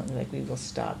ourselves frequently, like, we will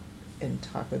stop and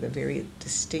talk with a very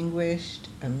distinguished,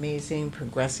 amazing,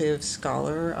 progressive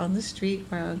scholar on the street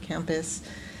or on campus.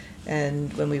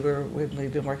 And when we've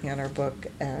been working on our book,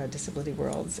 Disability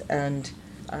Worlds, and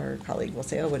our colleague will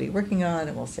say, "Oh, what are you working on?"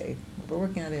 And we'll say, "What we're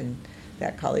working on," and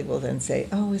that colleague will then say,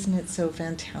 "Oh, isn't it so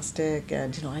fantastic?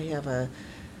 And I have a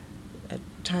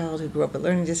child who grew up with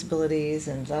learning disabilities,"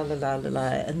 and la la la la la.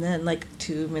 And then, like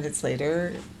 2 minutes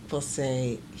later, we'll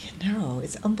say,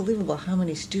 it's unbelievable how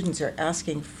many students are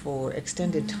asking for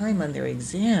extended time on their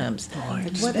exams. Like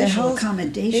What the special hell?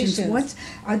 accommodations. Patience.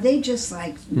 Are they just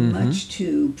like much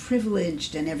too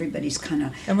privileged, and everybody's kind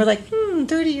of? And we're like,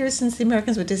 30 years since the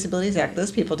Americans with Disabilities Act,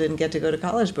 those people didn't get to go to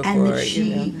college before. And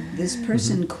that this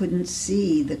person couldn't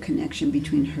see the connection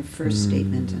between her first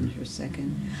statement and her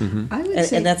second. I would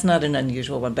say, And that's not an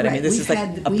unusual one, but Right, this we've is like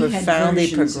had- a we had profoundly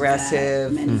versions of that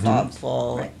progressive, many times.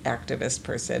 thoughtful Right. activist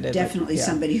person. And definitely yeah.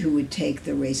 somebody who would take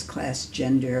the race, class,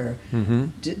 gender,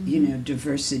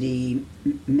 diversity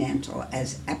mantle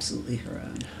as absolutely her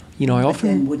own. I But then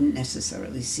often... wouldn't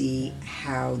necessarily see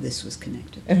how this was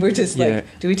connected. And we're just Yeah.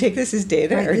 like, do we take this as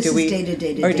data, Right, or this do is we,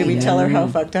 data, or do we data. tell her how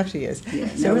fucked up she is? Yeah,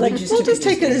 So no, we're we like, just we'll took just it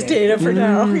as take it as data. data for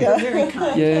now. Yeah. Very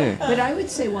kind. Yeah. But I would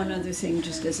say one other thing,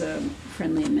 just as a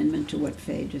friendly amendment to what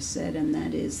Faye just said, and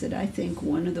that is that I think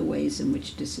one of the ways in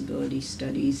which disability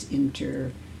studies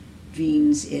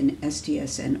intervenes in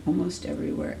STS and almost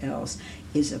everywhere else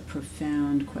is a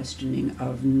profound questioning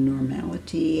of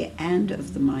normality and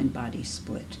of the mind-body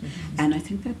split. And I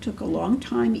think that took a long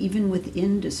time, even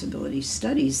within disability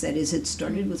studies. That is, it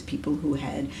started with people who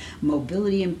had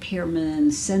mobility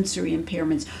impairments, sensory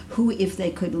impairments, who, if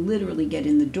they could literally get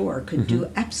in the door, could do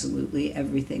absolutely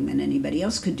everything that anybody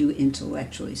else could do,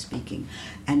 intellectually speaking.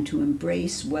 And to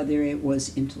embrace whether it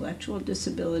was intellectual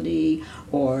disability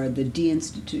or the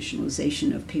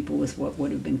deinstitutionalization of people with what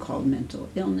would have been called mental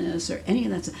illness or any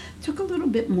of that stuff, took a little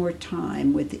bit more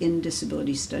time within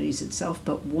disability studies itself.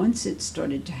 But once it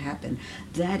started to happen,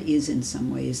 that is in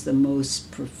some ways the most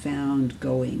profound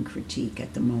going critique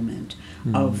at the moment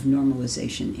of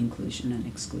normalization, inclusion, and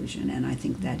exclusion. And I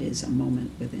think that is a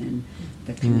moment within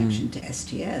the connection to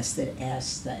STS that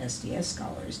asks the STS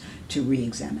scholars to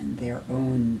re-examine their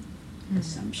own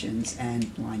assumptions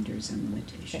and blinders and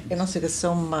limitations. And also because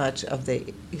so many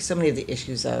of the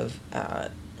issues of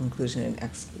inclusion and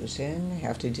exclusion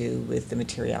have to do with the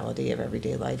materiality of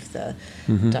everyday life, the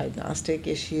diagnostic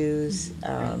issues,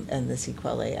 and the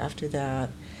sequelae after that.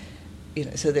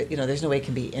 So that there's no way it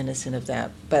can be innocent of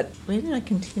that. But Raina and I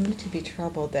continue to be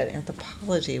troubled that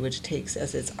anthropology, which takes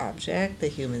as its object the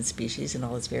human species and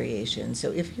all its variations.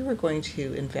 So if you were going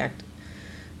to, in fact,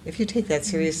 if you take that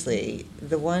seriously,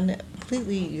 the one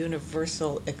completely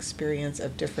universal experience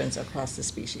of difference across the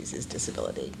species is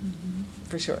disability,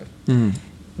 for sure.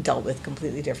 Dealt with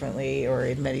completely differently, or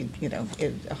in many, in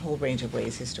a whole range of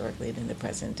ways historically and in the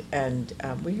present. And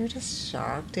we are just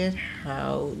shocked at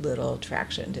how little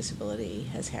traction disability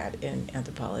has had in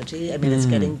anthropology. It's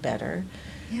getting better.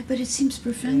 Yeah, but it seems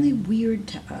profoundly weird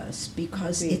to us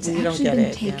because it's we don't actually get been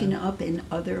it, taken yeah. up in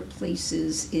other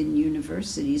places in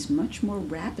universities much more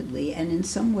rapidly, and in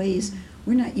some ways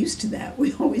we're not used to that.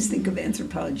 We always think of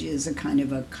anthropology as a kind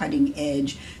of a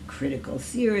cutting-edge critical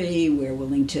theory. We're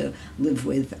willing to live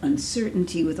with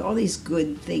uncertainty, with all these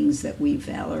good things that we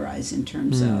valorize in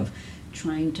terms of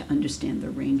trying to understand the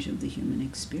range of the human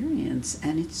experience.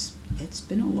 And it's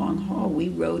been a long haul.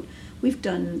 We've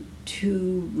done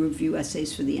 2 review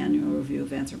essays for the Annual Review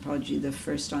of Anthropology, the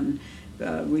first on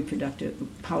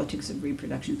politics of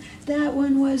reproduction. That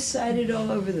one was cited all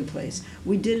over the place.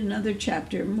 We did another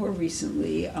chapter more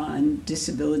recently on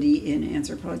disability in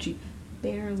anthropology,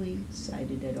 barely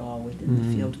cited at all within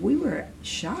the field. We were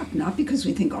shocked, not because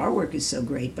we think our work is so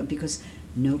great, but because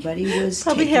nobody was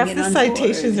Probably taking half it the on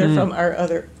citations board. are from our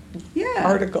other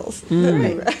articles.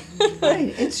 Right.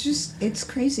 Right. It's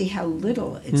crazy how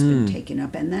little it's been taken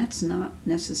up, and that's not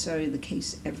necessarily the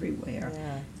case everywhere.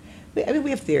 Yeah. We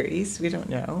have theories. We don't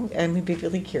know, and we'd be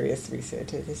really curious, Risa,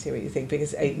 to see what you think,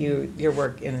 because your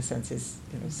work, in a sense, is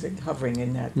sort of hovering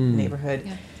in that neighborhood.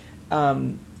 Yeah.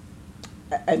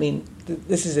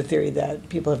 This is a theory that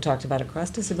people have talked about across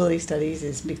disability studies,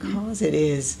 is because it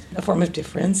is a form of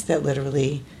difference that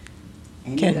literally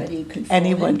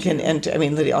anyone can enter.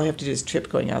 Literally, all you have to do is trip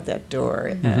going out that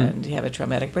door, and you have a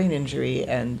traumatic brain injury,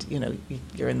 and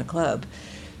you're in the club.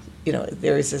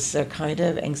 There is this kind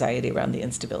of anxiety around the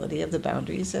instability of the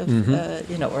boundaries of, I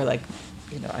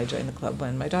joined the club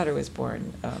when my daughter was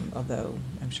born, although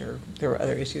I'm sure there were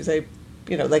other issues. Where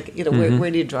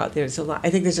do you draw? There's a lot. I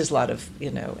think there's just a lot of,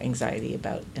 anxiety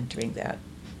about entering that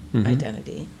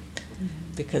identity,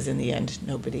 because in the end,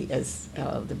 nobody, as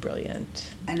the brilliant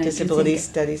disability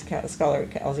studies scholar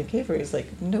Alison Kafer is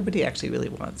like, nobody actually really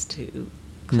wants to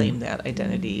claim that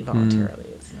identity voluntarily.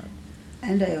 It's not.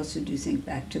 And I also do think,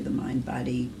 back to the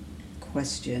mind-body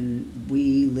question,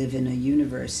 we live in a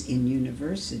universe in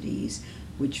universities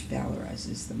which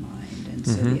valorizes the mind. And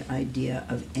so the idea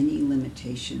of any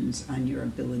limitations on your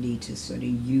ability to sort of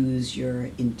use your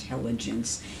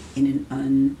intelligence in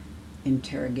an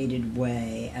uninterrogated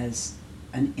way as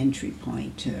an entry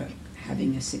point to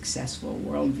having a successful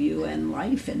worldview and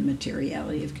life and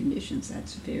materiality of conditions,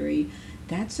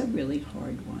 that's a really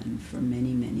hard one for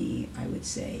many, I would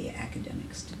say,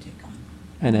 academics to take on.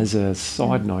 And as a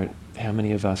side note, how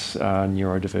many of us are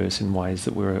neurodiverse in ways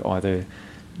that we're either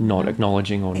not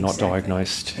acknowledging or not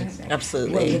diagnosed? Exactly.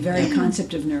 Absolutely. Well, the very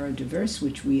concept of neurodiverse,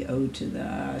 which we owe to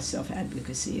the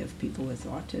self-advocacy of people with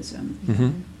autism,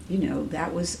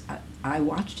 that was, I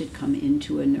watched it come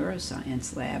into a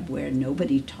neuroscience lab where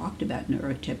nobody talked about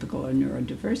neurotypical or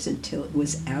neurodiverse until it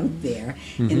was out there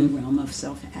in the realm of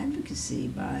self-advocacy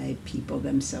by people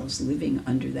themselves living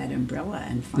under that umbrella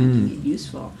and finding it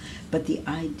useful. But the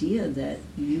idea that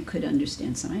you could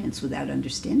understand science without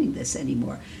understanding this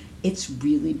anymore, it's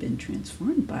really been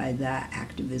transformed by the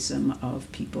activism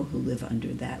of people who live under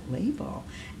that label.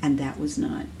 And that was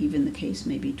not even the case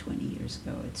maybe 20 years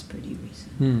ago. It's pretty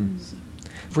recent. So.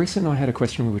 Risa and I had a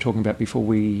question we were talking about before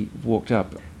we walked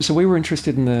up. So we were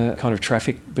interested in the kind of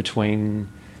traffic between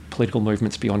political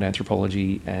movements beyond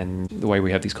anthropology and the way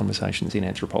we have these conversations in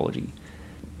anthropology.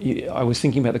 I was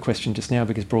thinking about the question just now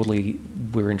because broadly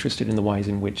we're interested in the ways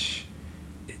in which,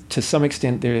 to some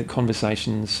extent, there are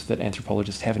conversations that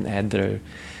anthropologists haven't had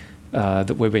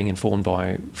that we're being informed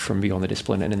by from beyond the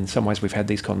discipline. And in some ways we've had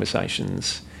these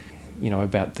conversations,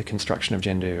 about the construction of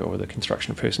gender or the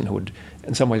construction of personhood.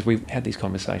 In some ways we've had these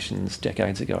conversations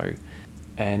decades ago.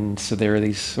 And so there are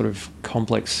these sort of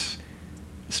complex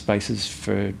spaces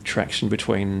for traction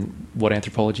between what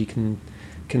anthropology can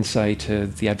say to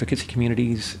the advocacy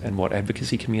communities and what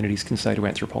advocacy communities can say to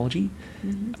anthropology.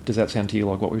 Does that sound to you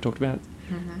like what we talked about?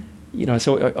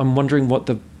 So I'm wondering what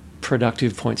the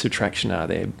productive points of traction are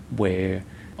there, where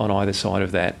on either side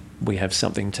of that we have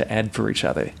something to add for each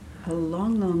other. A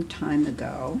long time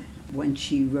ago, when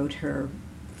she wrote her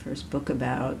first book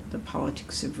about the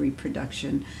politics of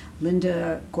reproduction,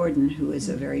 Linda Gordon, who is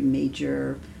a very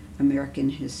major American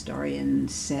historian,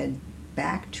 said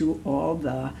back to all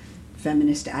the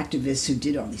feminist activists who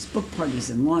did all these book parties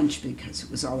and lunch because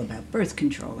it was all about birth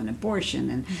control and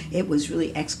abortion, and it was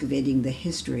really excavating the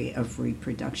history of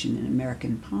reproduction in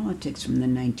American politics from the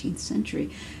 19th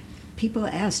century. People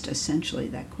asked essentially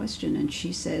that question, and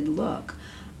she said, look,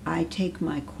 I take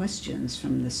my questions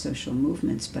from the social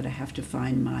movements, but I have to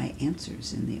find my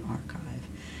answers in the archive.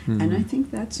 And I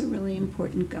think that's a really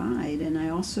important guide. And I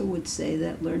also would say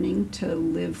that learning to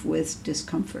live with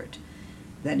discomfort,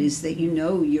 that is, that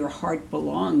your heart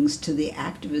belongs to the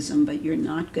activism, but you're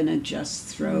not going to just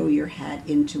throw your hat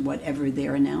into whatever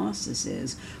their analysis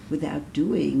is without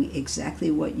doing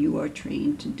exactly what you are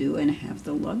trained to do and have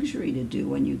the luxury to do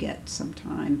when you get some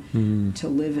time to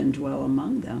live and dwell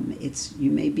among them. You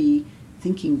may be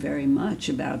thinking very much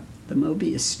about the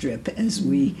Mobius strip as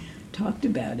we talked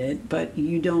about it, but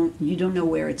you don't know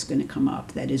where it's going to come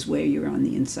up. That is, where you're on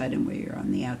the inside and where you're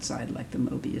on the outside, like the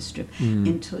Mobius strip,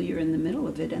 until you're in the middle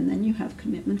of it, and then you have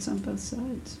commitments on both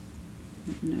sides.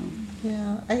 No.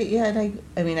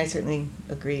 I mean, I certainly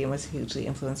agree and was hugely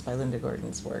influenced by Linda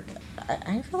Gordon's work.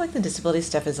 I feel like the disability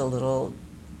stuff is a little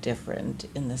different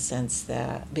in the sense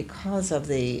that because of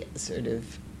the sort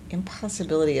of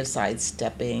impossibility of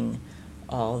sidestepping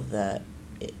all the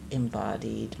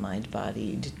embodied,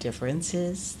 mind-bodied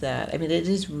differences, that, I mean, it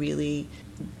is really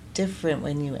different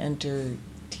when you enter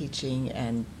teaching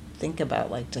and think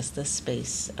about like just the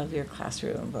space of your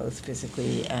classroom, both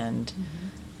physically and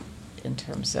in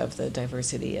terms of the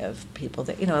diversity of people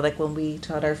that, like when we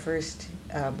taught our first,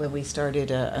 when we started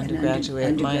an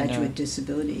undergraduate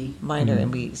disability minor,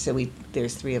 and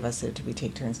there's three of us that we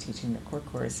take turns teaching the core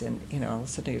course, and all of a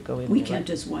sudden you go in. We count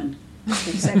as one.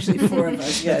 There's actually four of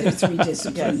us, but there's three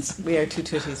disciplines. Yes, we are two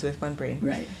tushies with one brain.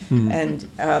 Right. And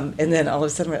then all of a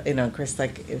sudden, of course,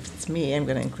 like if it's me, I'm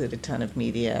going to include a ton of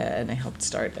media, and I helped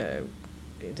start a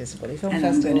disability film and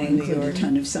festival I'm going in to New include York. a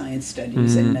ton of science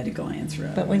studies and medical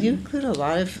anthro. But when you include a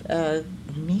lot of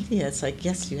media, it's like,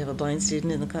 yes, you have a blind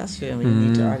student in the classroom, and you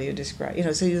need to audio describe,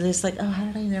 so you're just like, oh, how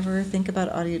did I never think about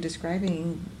audio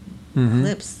describing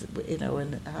clips,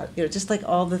 and just like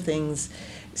all the things.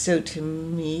 So to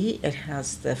me, it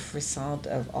has the frisson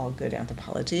of all good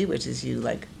anthropology, which is you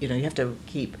have to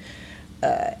keep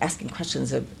asking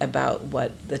questions about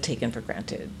what the taken for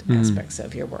granted aspects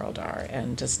of your world are,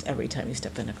 and just every time you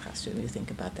step in a classroom, you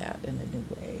think about that in a new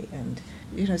way. And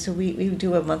so we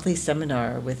do a monthly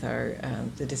seminar with our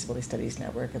the Disability Studies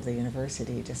Network of the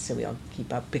university, just so we all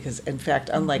keep up. Because in fact,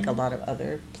 unlike a lot of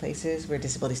other places where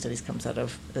disability studies comes out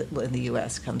of, in the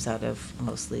U.S. comes out of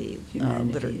mostly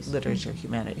literature,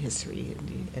 history,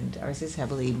 and ours is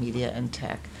heavily media and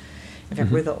tech. In fact,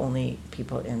 we're the only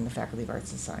people in the Faculty of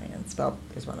Arts and Science. Well,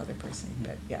 there's one other person,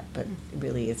 but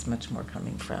really it's much more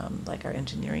coming from like our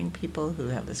engineering people who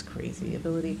have this crazy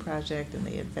ability project, and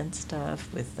they invent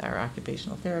stuff with our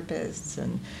occupational therapists,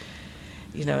 and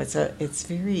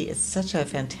it's such a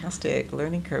fantastic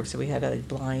learning curve. So we had a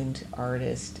blind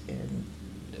artist in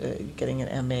getting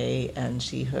an MA, and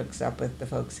she hooks up with the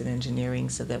folks in engineering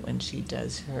so that when she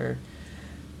does her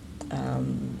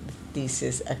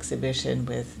thesis exhibition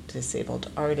with disabled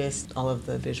artists, all of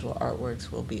the visual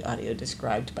artworks will be audio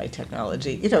described by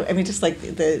technology. Just like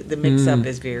the mix-up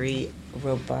is very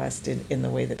robust in the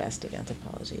way the best of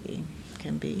anthropology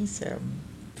can be. So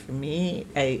for me,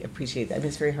 I appreciate that.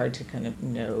 It's very hard to kind of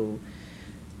know,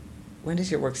 when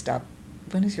does your work stop?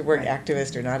 When is your work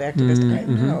activist or not activist? I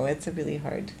don't know. It's a really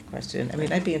hard question.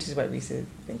 I'd be interested what Risa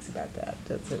thinks about that.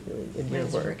 That's really in your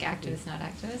work. Work activist, not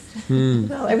activist?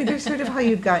 Well, there's sort of how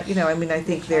you've got, I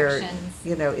think they're,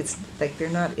 it's like they're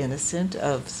not innocent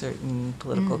of certain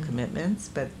political commitments,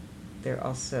 but we are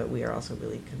also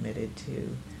really committed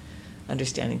to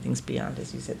understanding things beyond,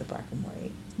 as you said, the black and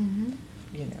white.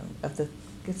 Of the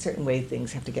certain way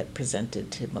things have to get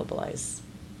presented to mobilize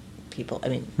people.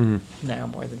 Now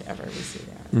more than ever we see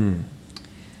that.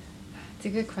 It's a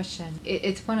good question.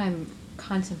 It's one I'm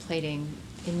contemplating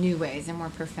in new ways and more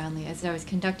profoundly as I was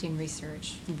conducting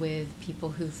research with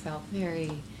people who felt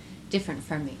very different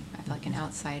from me. I felt like an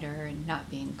outsider, and not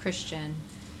being Christian,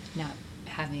 not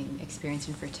having experience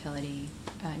in fertility,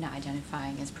 not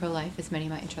identifying as pro-life as many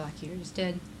of my interlocutors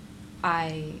did.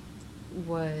 I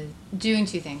was doing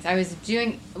two things. I was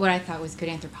doing what I thought was good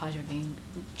anthropology,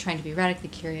 trying to be radically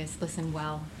curious, listen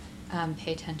well,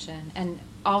 pay attention, and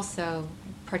also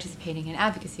participating in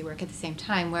advocacy work at the same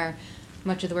time, where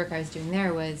much of the work I was doing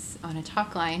there was on a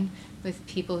talk line with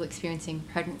people experiencing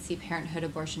pregnancy, parenthood,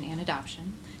 abortion, and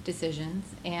adoption decisions,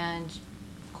 and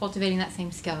cultivating that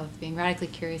same skill of being radically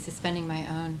curious, suspending my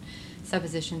own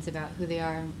suppositions about who they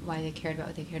are, why they cared about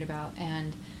what they cared about,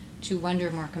 and to wonder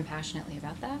more compassionately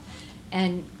about that.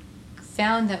 And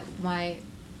found that my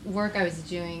work I was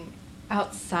doing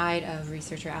outside of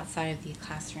research, or outside of the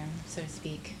classroom, so to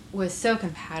speak, was so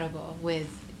compatible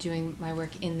with doing my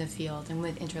work in the field and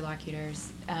with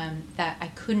interlocutors that I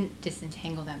couldn't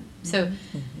disentangle them. So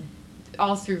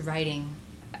all through writing,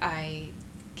 I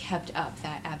kept up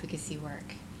that advocacy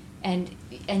work, and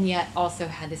yet also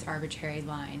had this arbitrary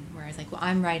line where I was like, well,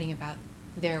 I'm writing about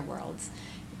their worlds,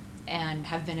 and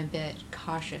have been a bit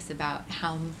cautious about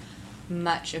how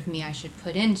much of me I should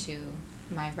put into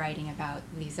my writing about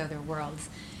these other worlds.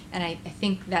 And I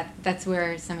think that's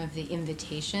where some of the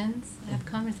invitations have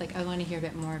come. It's like, I want to hear a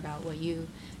bit more about what you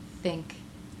think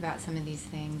about some of these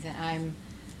things. And I'm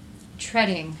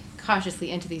treading cautiously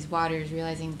into these waters,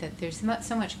 realizing that there's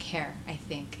so much care, I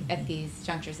think, at these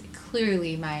junctures.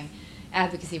 Clearly my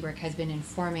advocacy work has been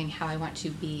informing how I want to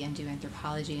be and do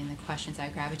anthropology, and the questions I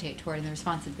gravitate toward and the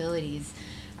responsibilities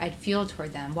I'd feel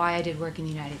toward them, why I did work in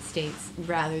the United States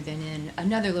rather than in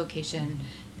another location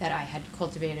that I had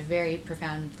cultivated a very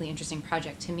profoundly interesting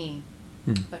project to me,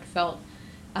 but felt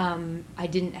I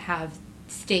didn't have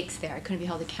stakes there. I couldn't be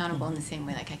held accountable in the same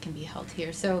way like I can be held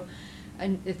here. So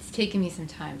it's taken me some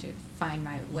time to find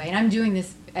my way. And I'm doing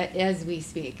this as we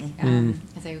speak,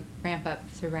 as I ramp up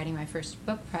through writing my first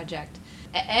book project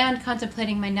and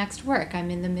contemplating my next work.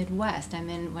 I'm in the Midwest. I'm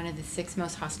in one of the 6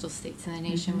 most hostile states in the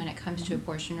nation when it comes to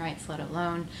abortion rights, let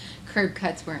alone curb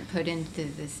cuts weren't put into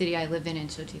the city I live in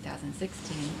until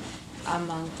 2016,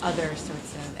 among other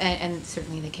sorts of, and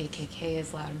certainly the KKK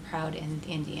is loud and proud in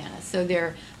Indiana. So there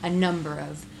are a number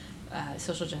of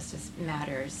social justice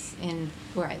matters in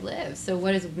where I live. So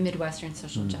what does Midwestern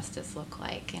social justice look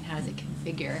like, and how does it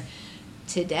configure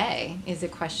today is a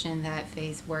question that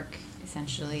Faye's work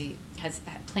essentially has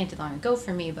planted long ago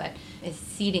for me, but is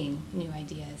seeding new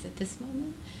ideas at this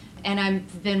moment. And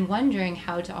I've been wondering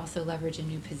how to also leverage a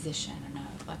new position. I'm not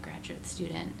a graduate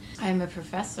student. I'm a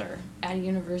professor at a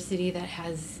university that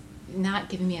has not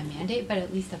given me a mandate, but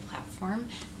at least a platform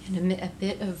and a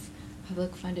bit of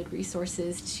public-funded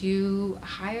resources to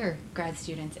hire grad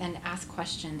students and ask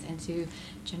questions and to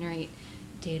generate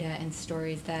data and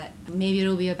stories that maybe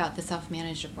it'll be about the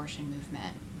self-managed abortion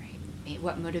movement, right?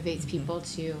 What motivates people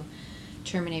to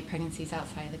terminate pregnancies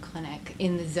outside of the clinic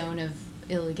in the zone of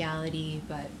illegality,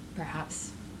 but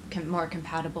perhaps more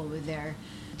compatible with their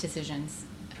decisions.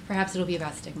 Perhaps it'll be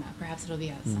about stigma, perhaps it'll be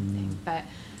about something, but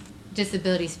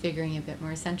disability's figuring a bit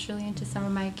more centrally into some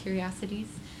of my curiosities.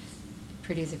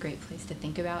 Purdue is a great place to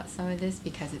think about some of this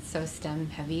because it's so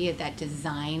STEM heavy. That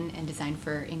design and design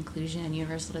for inclusion and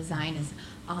universal design is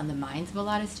on the minds of a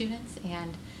lot of students.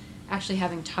 And actually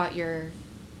having taught your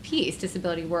piece,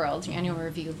 Disability World, your annual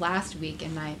review last week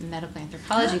in my medical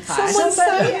anthropology class.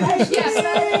 Somebody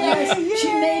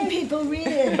she made people read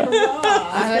it. Hurrah.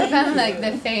 I found like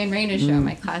the Faye and Raina show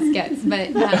my class gets,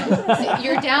 but so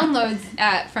your downloads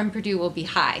from Purdue will be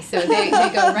high, so they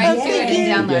go right to it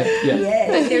and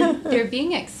download. But they're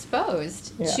being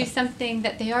exposed to something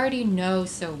that they already know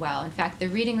so well. In fact, the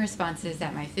reading responses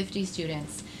that my 50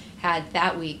 students had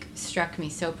that week struck me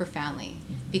so profoundly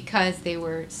because they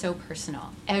were so personal.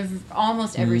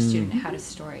 Almost every student had a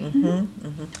story.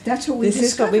 That's what we discovered.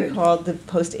 This is what we call the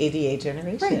post-ADA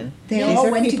generation. Right. They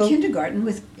all went to kindergarten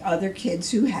with other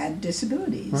kids who had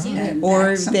disabilities.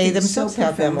 Or they themselves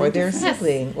have them, or their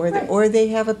sibling, or they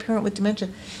have a parent with dementia.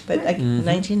 But like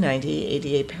 1990,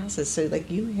 ADA passes, so like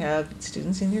you have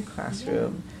students in your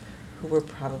classroom who were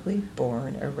probably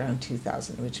born around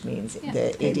 2000, which means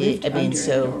the ADA,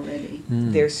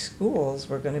 their schools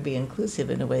were going to be inclusive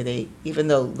in a way even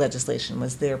though legislation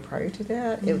was there prior to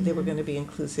that, they were going to be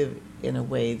inclusive in a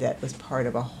way that was part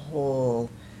of a whole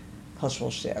cultural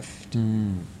shift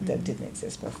that didn't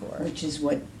exist before. Which is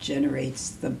what generates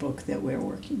the book that we're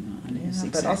working on.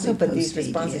 But these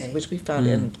responses, which we found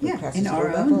in classes, the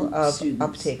level of students.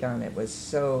 Uptake on it was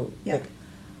so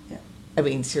I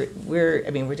mean,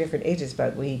 we're different ages,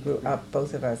 but we grew up,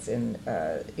 both of us, in,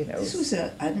 This was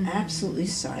an absolutely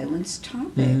silenced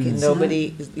topic.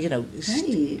 Nobody,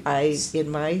 in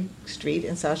my street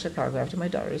in South Chicago, after my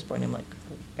daughter was born, I'm like,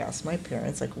 asked my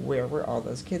parents, like, where were all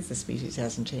those kids? The species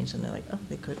hasn't changed. And they're like, oh,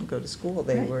 they couldn't go to school.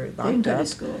 They were locked up. They didn't go to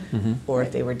school. Or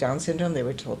if they were Down syndrome, they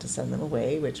were told to send them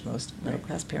away, which most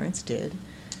middle-class parents did.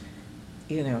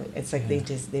 It's like they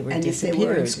were and disappeared. If they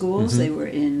were in schools, they were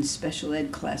in special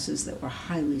ed classes that were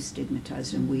highly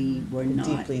stigmatized, and we were not.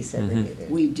 Deeply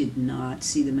segregated. We did not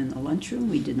see them in the lunchroom.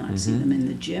 We did not see them in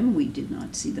the gym. We did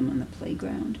not see them on the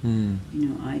playground.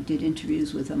 I did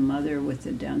interviews with a mother with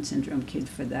a Down syndrome kid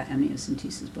for the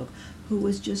amniocentesis book who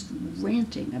was just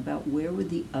ranting about where were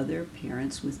the other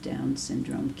parents with Down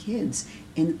syndrome kids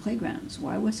in the playgrounds.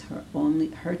 Why was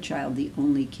her child the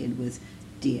only kid with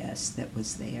DS that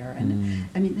was there? And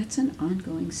I mean, that's an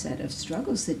ongoing set of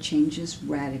struggles that changes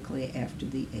radically after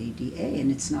the ADA, and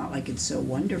it's not like it's so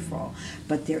wonderful,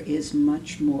 but there is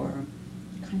much more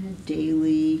kind of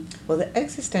daily. Well, the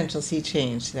existential sea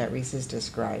change that Reese is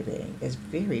describing is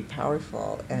very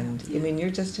powerful, and I mean,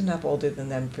 you're just enough older than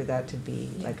them for that to be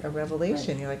like a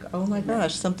revelation. You're like, oh my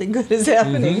gosh, something good is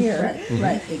happening here.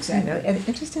 Right, exactly. And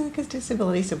interesting because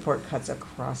disability support cuts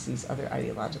across these other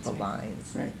ideological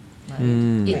lines. Right.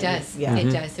 It does.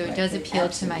 It does. So it does appeal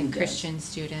to my Absolutely Christian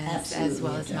students as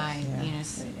well as my,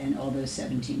 and all those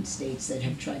 17 states that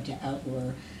have tried to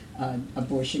outlaw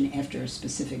abortion after a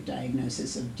specific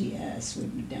diagnosis of DS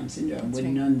with Down syndrome would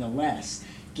nonetheless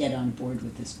get on board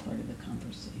with this part of the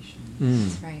conversation.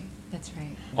 That's right. That's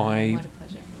right. I What a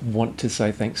pleasure. want to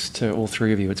say thanks to all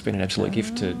three of you. It's been an absolute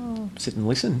gift to sit and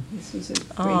listen. This was a great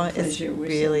Oh, pleasure. it's We're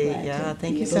really, so glad yeah, to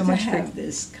thank be you able so to much for- have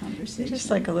this conversation. Just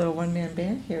like a little one-man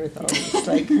band here with all this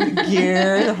like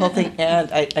gear, the whole thing.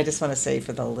 And I just want to say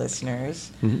for the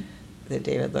listeners that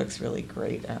David looks really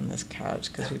great on this couch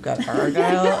because we've got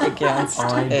Argyle against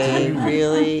a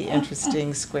really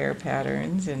interesting square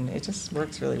patterns, and it just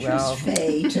works really well. Trust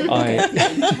Faye to look I- at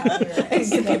the entire And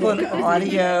give people an aesthetic of the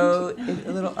audio, event.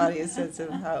 a little audio sense of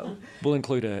how. We'll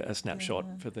include a snapshot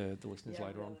for the listeners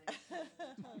later on.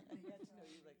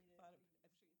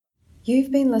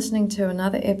 You've been listening to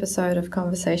another episode of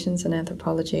Conversations in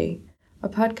Anthropology, a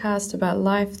podcast about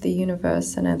life, the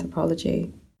universe, and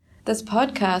anthropology. This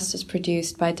podcast is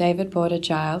produced by David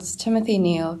Border-Giles, Timothy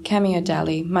Neal, Cami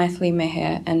O'Daly, Maithili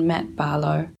Meher, and Matt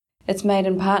Barlow. It's made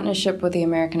in partnership with the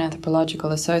American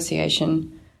Anthropological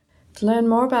Association. To learn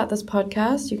more about this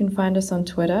podcast, you can find us on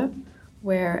Twitter.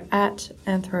 We're at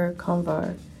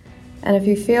AnthroConvo. And if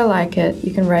you feel like it,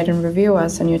 you can rate and review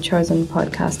us on your chosen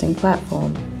podcasting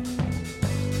platform.